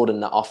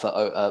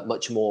offer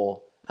much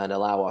more and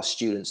allow our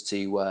students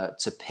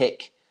to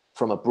pick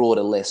from a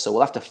broader list. So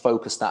we'll have to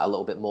focus that a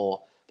little bit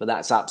more, but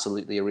that's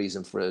absolutely a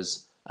reason for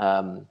us.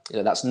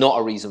 That's not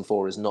a reason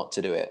for us not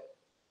to do it.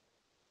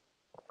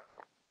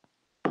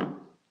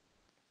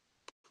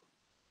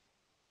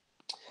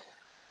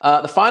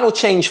 The final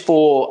change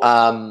for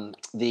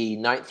the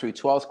 9th through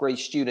 12th grade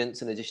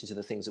students, in addition to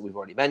the things that we've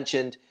already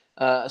mentioned,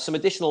 some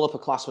additional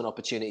upperclassmen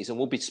opportunities, and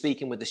we'll be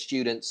speaking with the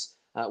students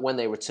when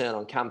they return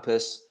on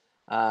campus.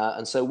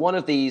 And so one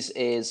of these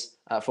is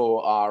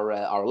for our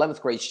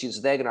 11th grade students.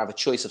 They're going to have a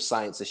choice of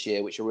science this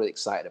year, which we're really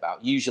excited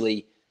about.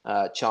 Usually,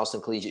 Charleston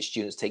Collegiate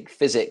students take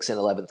physics in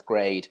 11th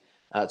grade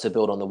to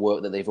build on the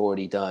work that they've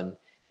already done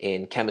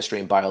in chemistry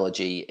and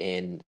biology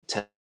in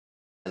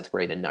 10th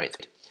grade and 9th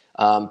grade.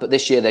 But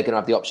this year they're going to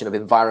have the option of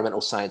environmental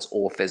science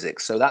or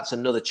physics. So that's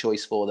another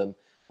choice for them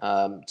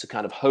to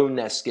kind of hone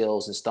their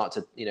skills and start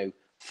to,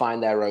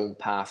 find their own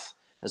path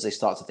as they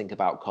start to think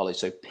about college.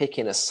 So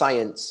picking a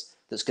science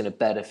that's going to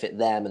benefit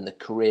them and the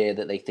career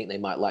that they think they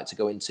might like to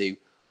go into,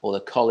 or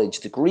the college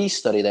degree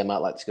study they might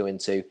like to go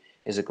into,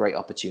 is a great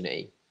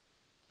opportunity.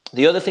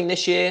 The other thing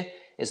this year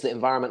is that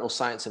environmental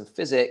science and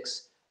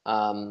physics,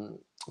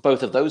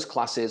 both of those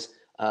classes,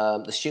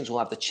 the students will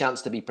have the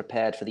chance to be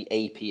prepared for the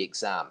AP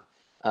exam.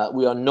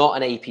 We are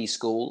not an AP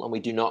school, and we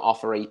do not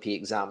offer AP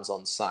exams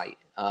on site.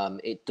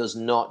 It does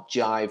not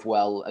jive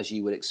well, as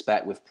you would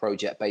expect, with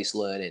project-based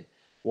learning.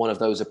 One of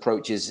those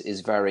approaches is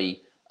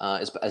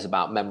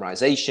about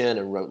memorization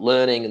and rote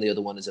learning, and the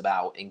other one is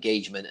about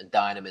engagement and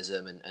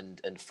dynamism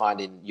and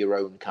finding your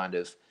own kind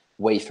of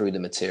way through the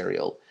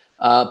material.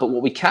 But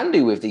what we can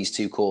do with these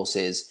two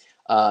courses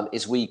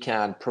is we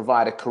can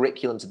provide a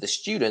curriculum to the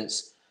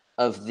students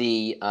of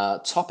the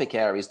topic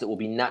areas that will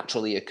be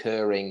naturally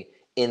occurring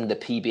in the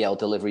PBL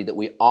delivery that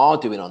we are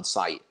doing on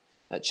site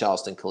at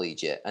Charleston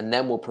Collegiate. And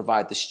then we'll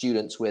provide the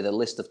students with a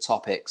list of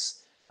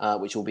topics,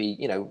 which will be,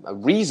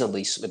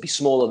 reasonably, maybe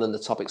smaller than the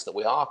topics that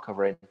we are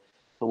covering,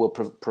 but we'll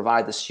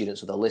provide the students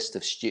with a list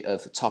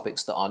of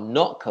topics that are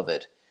not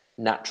covered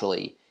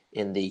naturally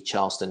in the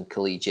Charleston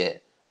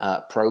Collegiate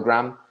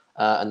program.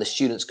 and the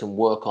students can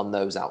work on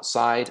those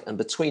outside. And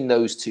between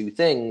those two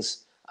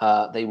things,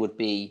 they would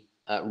be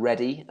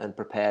ready and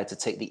prepared to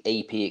take the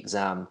AP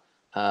exam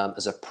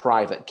as a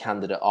private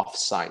candidate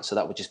off-site. So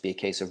that would just be a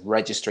case of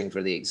registering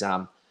for the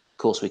exam. Of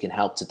course, we can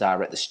help to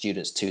direct the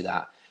students to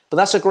that. But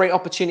that's a great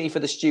opportunity for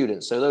the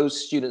students. So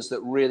those students that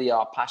really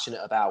are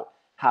passionate about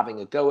having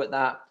a go at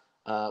that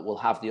will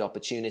have the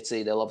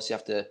opportunity. They'll obviously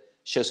have to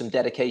show some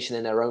dedication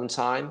in their own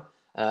time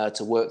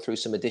to work through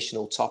some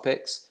additional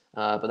topics.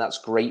 But that's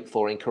great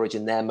for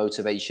encouraging their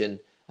motivation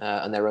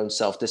and their own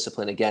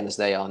self-discipline, again, as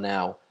they are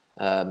now,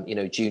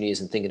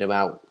 juniors and thinking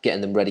about getting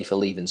them ready for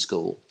leaving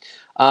school.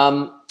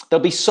 There'll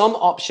be some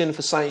option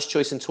for science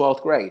choice in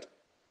 12th grade.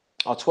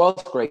 Our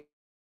 12th grade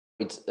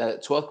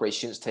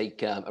students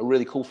take a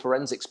really cool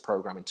forensics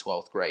program in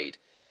 12th grade.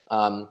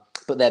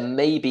 But there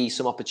may be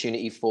some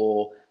opportunity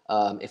for,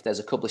 if there's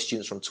a couple of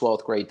students from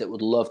 12th grade that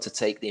would love to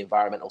take the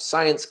environmental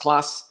science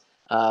class,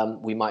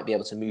 we might be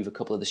able to move a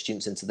couple of the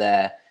students into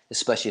there,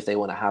 especially if they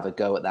want to have a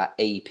go at that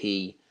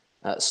AP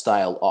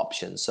style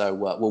option. So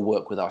we'll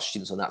work with our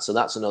students on that. So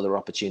that's another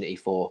opportunity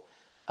for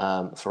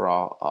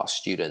our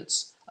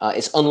students.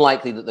 It's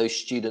unlikely that those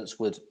students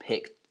would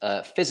pick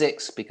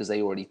physics because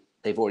they've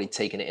already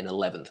taken it in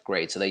 11th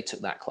grade. So they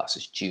took that class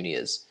as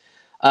juniors.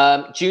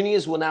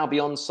 Juniors will now be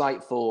on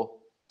site for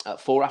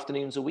 4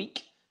 afternoons a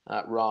week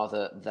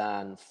rather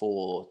than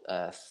for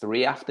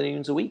 3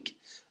 afternoons a week.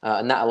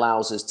 And that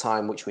allows us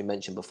time, which we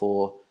mentioned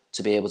before,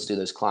 to be able to do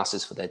those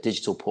classes for their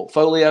digital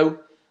portfolio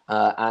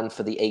and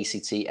for the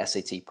ACT,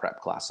 SAT prep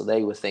class. So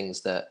they were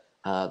things that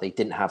they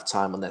didn't have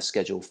time on their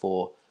schedule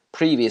for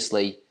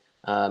previously,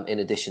 in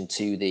addition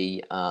to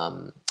the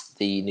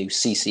new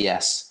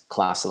CCS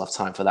class. They'll have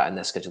time for that in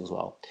their schedule as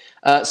well.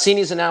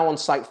 Seniors are now on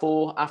site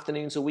 4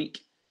 afternoons a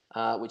week,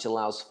 which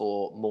allows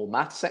for more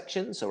math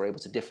sections. So we're able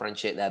to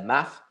differentiate their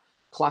math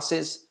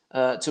classes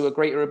to a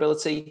greater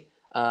ability.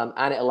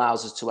 And it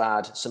allows us to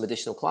add some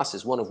additional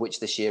classes, one of which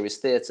this year is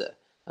theatre,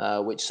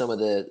 which some of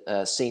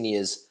the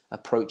seniors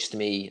approached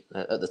me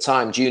at the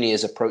time.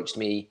 Juniors approached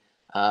me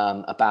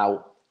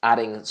about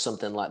adding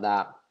something like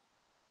that.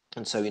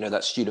 And so,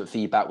 that student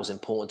feedback was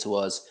important to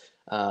us.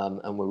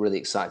 And we're really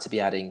excited to be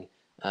adding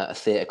a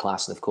theatre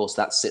class. And of course,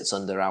 that sits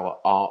under our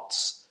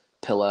arts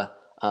pillar,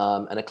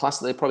 and a class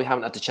that they probably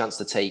haven't had the chance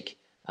to take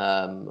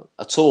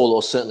at all,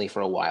 or certainly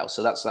for a while.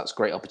 So that's a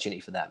great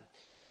opportunity for them.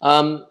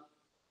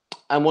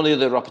 And one of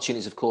the other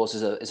opportunities, of course,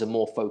 is a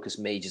more focused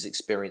majors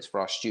experience for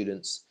our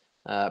students,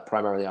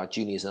 primarily our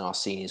juniors and our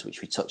seniors,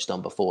 which we touched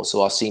on before.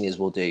 So our seniors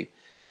will do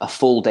a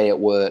full day at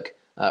work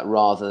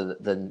rather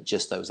than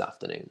just those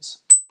afternoons.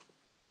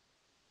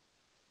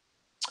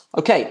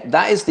 Okay,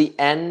 that is the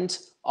end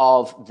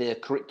of the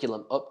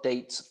curriculum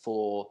updates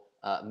for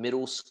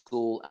middle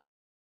school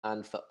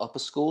and for upper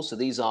school. So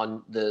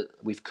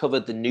we've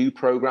covered the new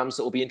programs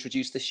that will be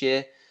introduced this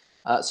year.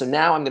 So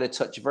now I'm going to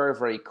touch very,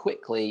 very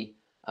quickly,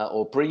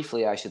 or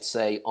briefly, I should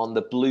say, on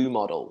the blue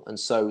model. And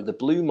so the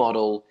blue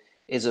model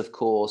is, of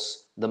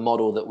course, the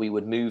model that we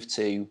would move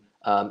to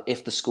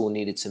if the school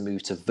needed to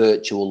move to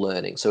virtual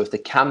learning. So if the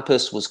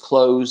campus was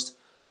closed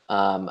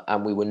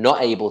and we were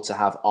not able to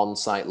have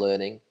on-site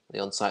learning, the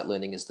on-site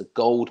learning is the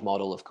gold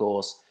model, of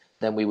course,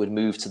 then we would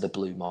move to the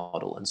blue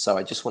model. And so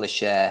I just want to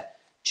share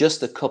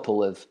just a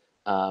couple of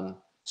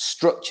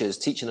structures,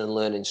 teaching and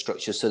learning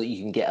structures, so that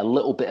you can get a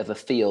little bit of a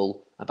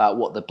feel about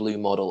what the blue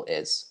model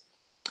is.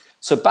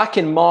 So back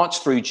in March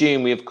through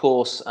June, we, of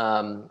course,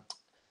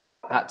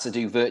 had to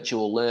do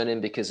virtual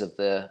learning because of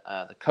the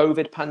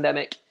COVID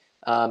pandemic.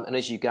 And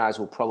as you guys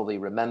will probably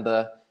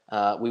remember,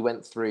 we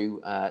went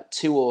through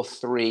 2 or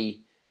 3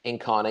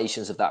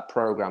 incarnations of that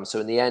program. So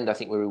in the end, I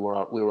think we were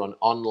on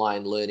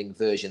online learning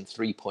version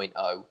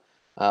 3.0.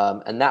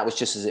 And that was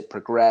just as it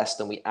progressed,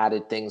 and we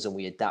added things and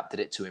we adapted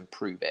it to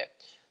improve it.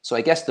 So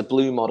I guess the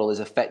blue model is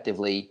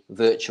effectively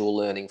virtual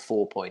learning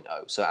 4.0.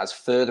 So it has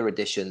further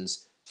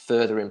additions,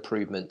 further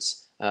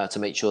improvements to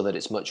make sure that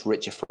it's much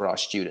richer for our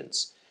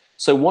students.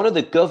 So one of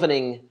the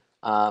governing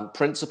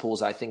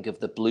principles, I think, of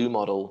the blue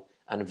model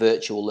and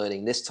virtual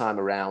learning this time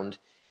around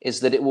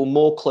is that it will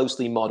more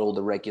closely model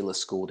the regular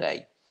school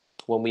day.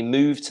 When we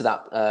moved to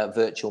that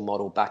virtual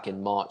model back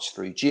in March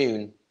through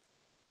June,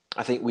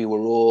 I think we were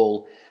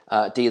all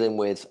dealing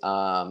with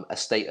a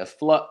state of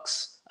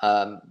flux.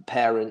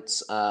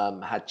 Parents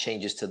had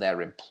changes to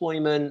their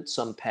employment.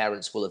 Some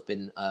parents will have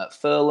been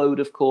furloughed,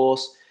 of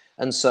course.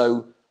 And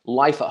so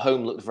life at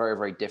home looked very,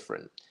 very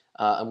different.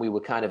 And we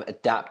were kind of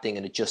adapting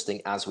and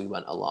adjusting as we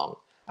went along.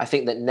 I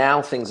think that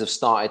now things have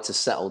started to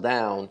settle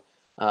down.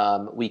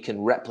 We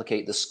can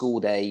replicate the school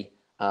day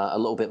a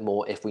little bit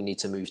more if we need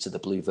to move to the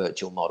blue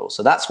virtual model.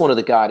 So that's one of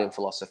the guiding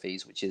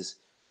philosophies, which is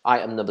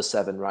item number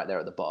 7 right there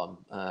at the bottom.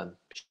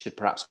 Should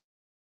perhaps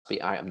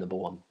be item number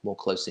 1, more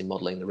closely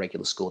modeling the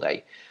regular school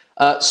day.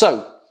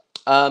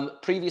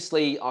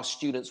 Previously, our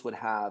students would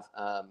have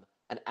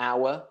an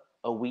hour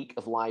a week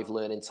of live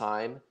learning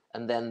time,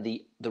 and then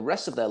the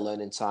rest of their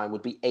learning time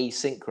would be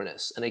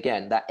asynchronous. And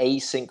again, that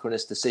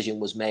asynchronous decision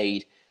was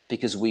made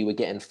because we were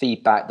getting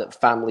feedback that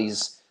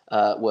families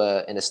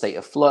were in a state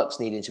of flux,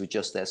 needing to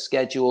adjust their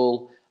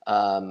schedule.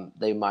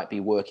 They might be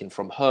working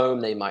from home.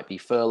 They might be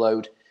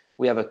furloughed.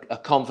 We have a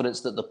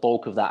confidence that the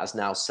bulk of that has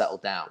now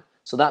settled down.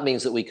 So that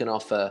means that we can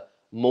offer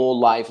more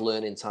live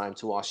learning time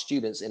to our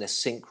students in a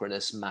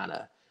synchronous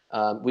manner.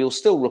 We'll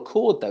still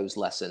record those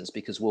lessons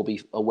because we'll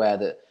be aware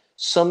that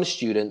some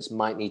students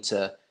might need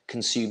to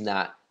consume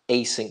that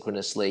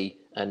asynchronously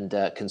and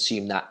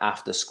consume that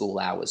after school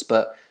hours.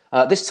 But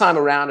this time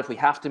around, if we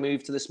have to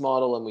move to this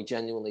model, and we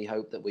genuinely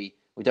hope that we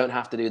don't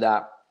have to do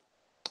that,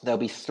 there'll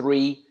be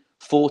 3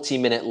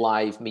 40-minute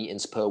live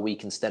meetings per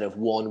week instead of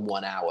one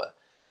 1-hour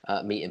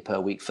meeting per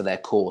week for their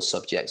core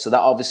subjects. So that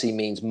obviously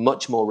means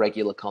much more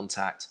regular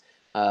contact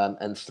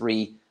and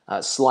 3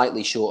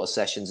 slightly shorter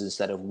sessions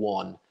instead of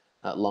 1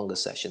 longer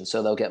session.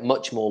 So they'll get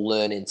much more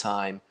learning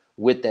time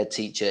with their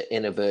teacher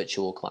in a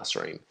virtual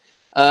classroom.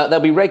 There'll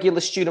be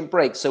regular student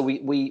breaks. So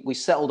we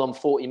settled on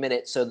 40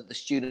 minutes so that the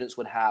students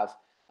would have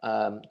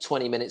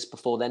 20 minutes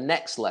before their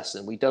next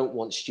lesson. We don't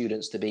want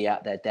students to be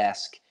at their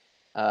desk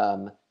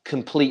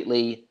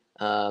completely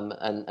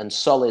and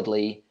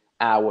solidly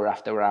hour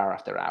after hour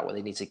after hour.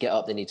 They need to get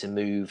up, they need to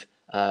move.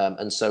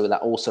 And so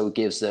that also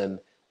gives them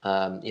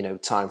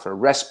time for a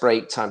rest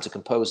break, time to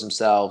compose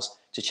themselves,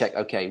 to check,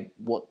 okay,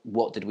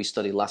 what did we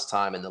study last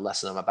time in the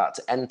lesson I'm about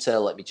to enter?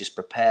 Let me just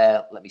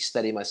prepare, let me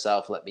steady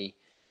myself, let me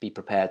be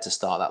prepared to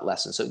start that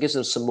lesson. So it gives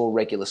them some more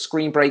regular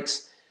screen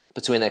breaks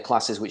between their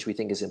classes, which we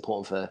think is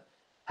important for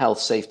health,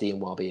 safety,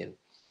 and well-being.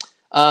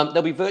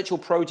 There'll be virtual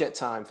project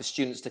time for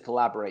students to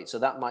collaborate. So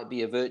that might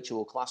be a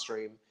virtual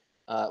classroom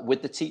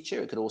with the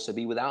teacher. It could also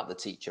be without the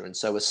teacher. And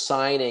so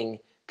assigning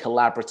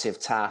collaborative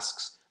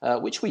tasks,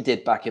 which we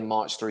did back in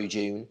March through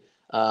June,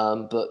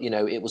 but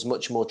it was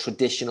much more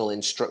traditional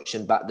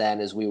instruction back then,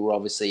 as we were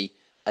obviously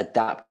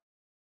adapting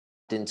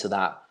to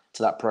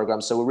that program.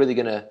 So we're really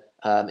going to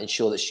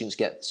ensure that students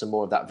get some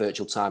more of that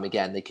virtual time.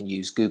 Again, they can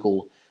use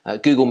Google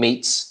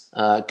Meets,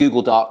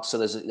 Google Docs. So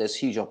there's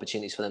huge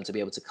opportunities for them to be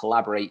able to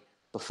collaborate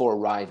before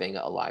arriving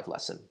at a live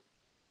lesson.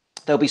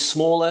 There'll be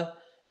smaller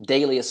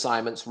daily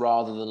assignments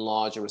rather than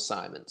larger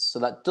assignments. So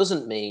that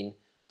doesn't mean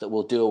that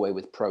we'll do away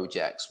with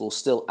projects. We'll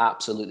still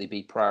absolutely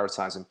be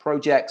prioritizing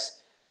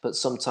projects, but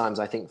sometimes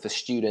I think for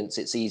students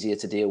it's easier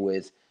to deal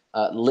with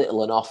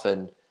little and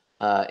often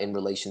in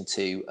relation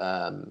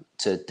to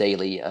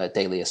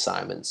daily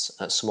assignments,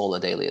 smaller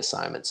daily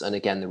assignments. And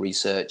again, the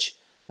research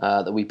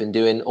that we've been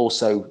doing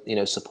also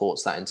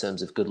supports that in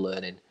terms of good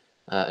learning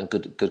and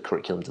good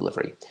curriculum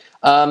delivery.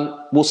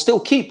 We'll still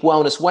keep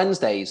Wellness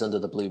Wednesdays under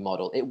the Blue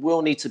model. It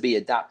will need to be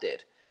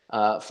adapted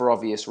for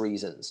obvious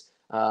reasons.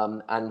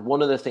 And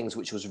one of the things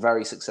which was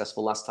very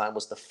successful last time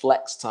was the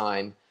flex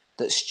time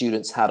that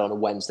students had on a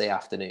Wednesday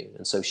afternoon.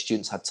 And so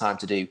students had time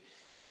to do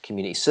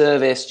community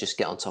service, just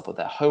get on top of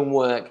their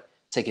homework,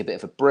 take a bit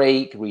of a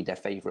break, read their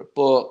favorite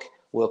book,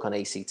 work on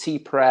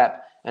ACT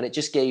prep. And it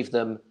just gave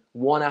them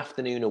one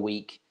afternoon a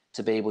week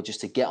to be able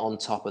just to get on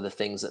top of the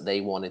things that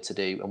they wanted to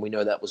do. And we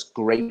know that was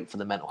great for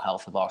the mental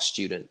health of our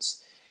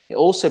students. It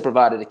also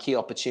provided a key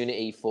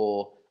opportunity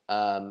for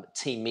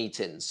team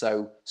meetings.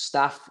 So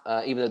staff,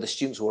 even though the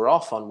students were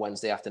off on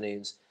Wednesday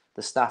afternoons,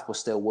 the staff were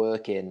still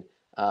working.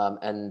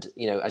 And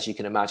as you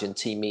can imagine,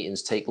 team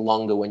meetings take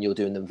longer when you're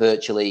doing them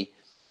virtually.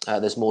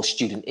 There's more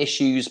student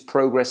issues,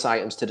 progress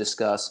items to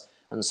discuss.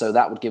 And so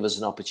that would give us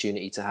an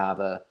opportunity to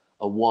have a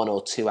 1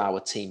 or 2 hour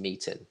team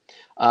meeting.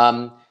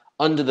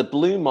 Under the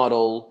Blue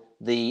model,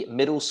 the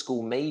middle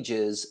school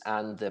majors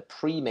and the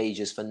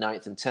pre-majors for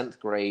 9th and 10th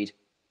grade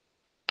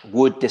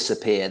would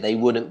disappear. They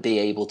wouldn't be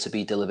able to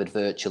be delivered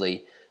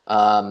virtually,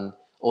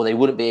 or they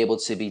wouldn't be able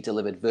to be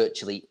delivered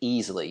virtually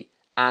easily,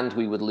 and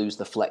we would lose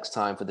the flex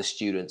time for the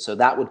students. So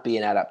that would be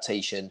an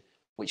adaptation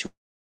which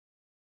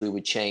we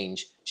would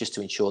change just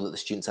to ensure that the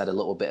students had a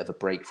little bit of a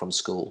break from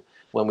school.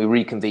 When we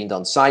reconvened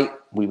on site,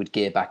 we would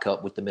gear back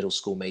up with the middle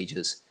school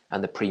majors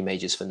and the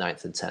pre-majors for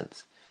 9th and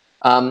 10th.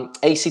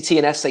 ACT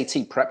and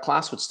SAT prep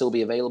class would still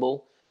be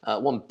available.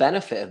 One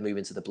benefit of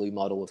moving to the Blue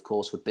model, of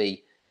course, would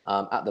be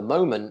at the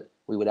moment,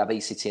 we would have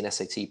ACT and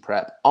SAT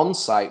prep on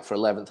site for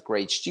 11th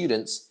grade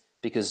students,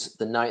 because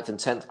the 9th and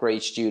 10th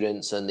grade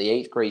students and the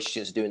 8th grade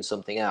students are doing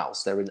something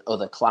else. They're in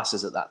other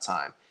classes at that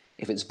time.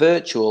 If it's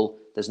virtual,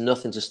 there's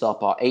nothing to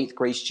stop our 8th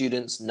grade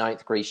students,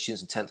 9th grade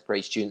students, and 10th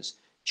grade students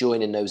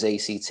joining those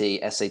ACT,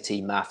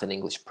 SAT, math, and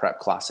English prep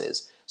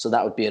classes. So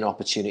that would be an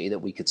opportunity that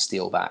we could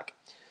steal back.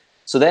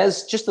 So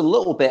there's just a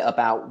little bit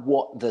about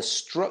what the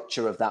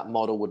structure of that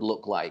model would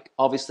look like.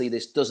 Obviously,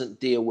 this doesn't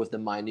deal with the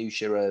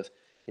minutiae of,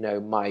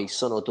 my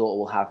son or daughter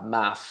will have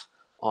math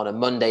on a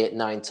Monday at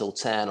 9 till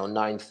 10 or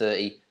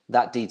 9:30.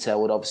 That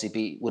detail would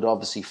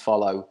obviously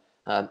follow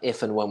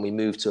if and when we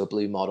move to a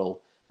Blue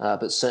model.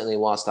 But certainly,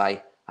 whilst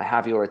I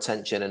have your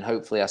attention, and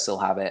hopefully I still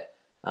have it,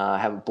 I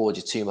haven't bored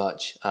you too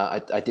much.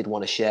 I did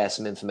want to share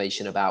some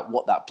information about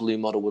what that Blue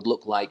model would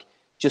look like,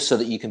 just so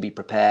that you can be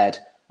prepared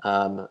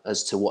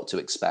as to what to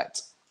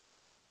expect.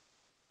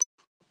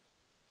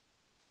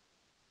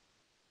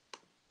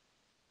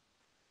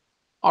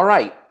 All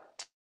right.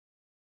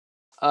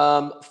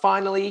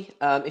 Finally,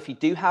 if you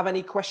do have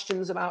any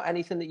questions about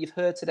anything that you've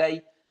heard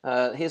today,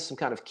 here's some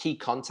kind of key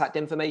contact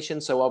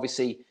information. So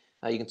obviously,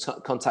 You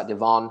can contact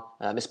Yvonne,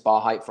 Miss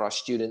Barheit, for our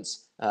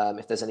students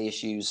if there's any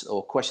issues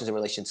or questions in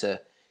relation to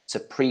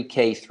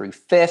pre-K through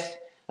 5th.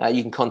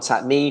 You can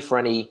contact me for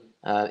any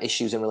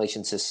issues in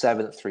relation to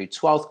 7th through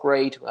 12th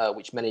grade,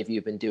 which many of you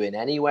have been doing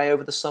anyway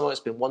over the summer. It's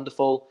been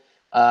wonderful.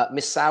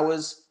 Miss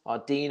Sowers, our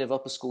Dean of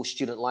Upper School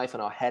Student Life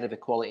and our Head of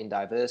Equality and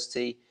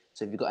Diversity.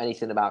 So if you've got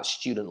anything about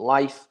student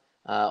life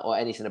or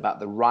anything about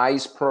the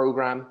RISE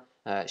program,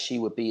 she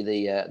would be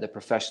the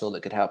professional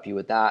that could help you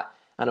with that.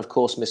 And of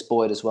course, Miss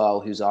Boyd as well,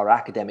 who's our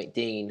academic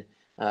dean,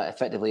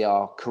 effectively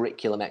our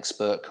curriculum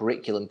expert,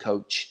 curriculum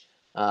coach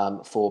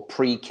for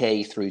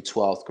pre-K through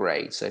 12th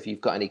grade. So if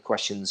you've got any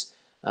questions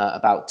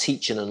about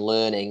teaching and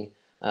learning,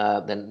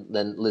 then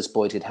Liz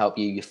Boyd could help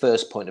you. Your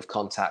first point of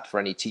contact for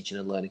any teaching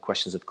and learning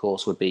questions, of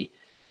course, would be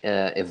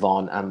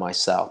Yvonne and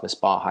myself, Miss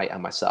Barheit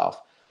and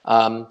myself.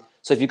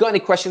 So if you've got any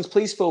questions,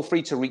 please feel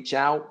free to reach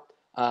out.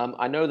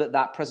 I know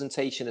that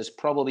presentation has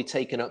probably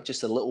taken up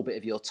just a little bit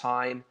of your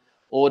time.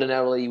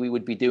 Ordinarily, we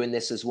would be doing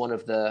this as one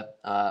of the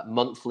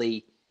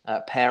monthly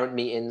parent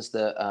meetings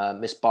that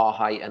Miss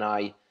Barheit and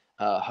I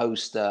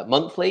host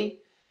monthly.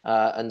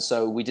 And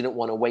so we didn't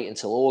want to wait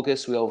until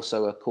August. We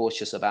also are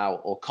cautious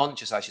about, or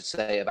conscious, I should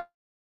say,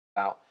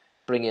 about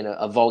bringing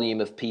a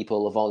volume of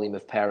people, a volume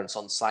of parents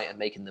on site and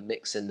making the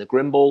mix in the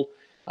Grimble.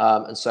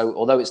 And so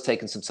although it's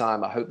taken some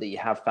time, I hope that you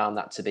have found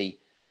that to be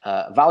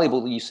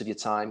valuable use of your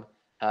time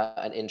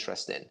and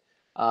interesting.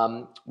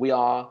 We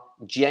are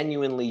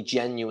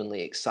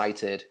genuinely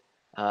excited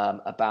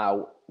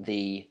about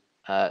the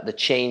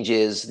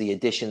changes, the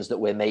additions that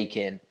we're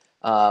making.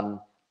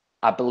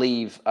 I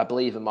believe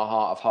in my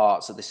heart of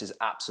hearts that this is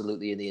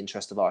absolutely in the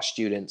interest of our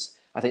students.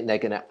 I think they're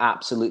going to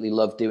absolutely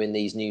love doing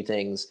these new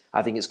things.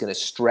 I think it's going to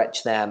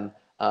stretch them.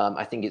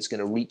 I think it's going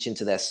to reach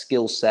into their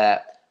skill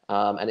set,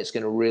 and it's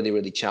going to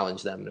really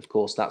challenge them. And of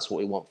course, that's what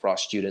we want for our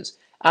students.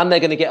 And they're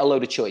going to get a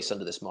load of choice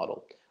under this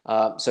model.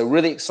 So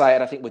really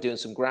excited. I think we're doing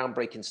some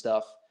groundbreaking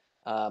stuff.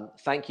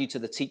 Thank you to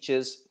the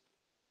teachers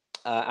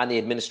and the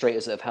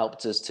administrators that have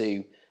helped us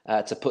to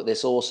put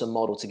this awesome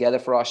model together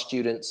for our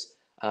students.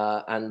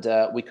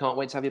 And we can't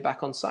wait to have you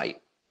back on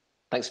site.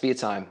 Thanks for your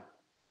time.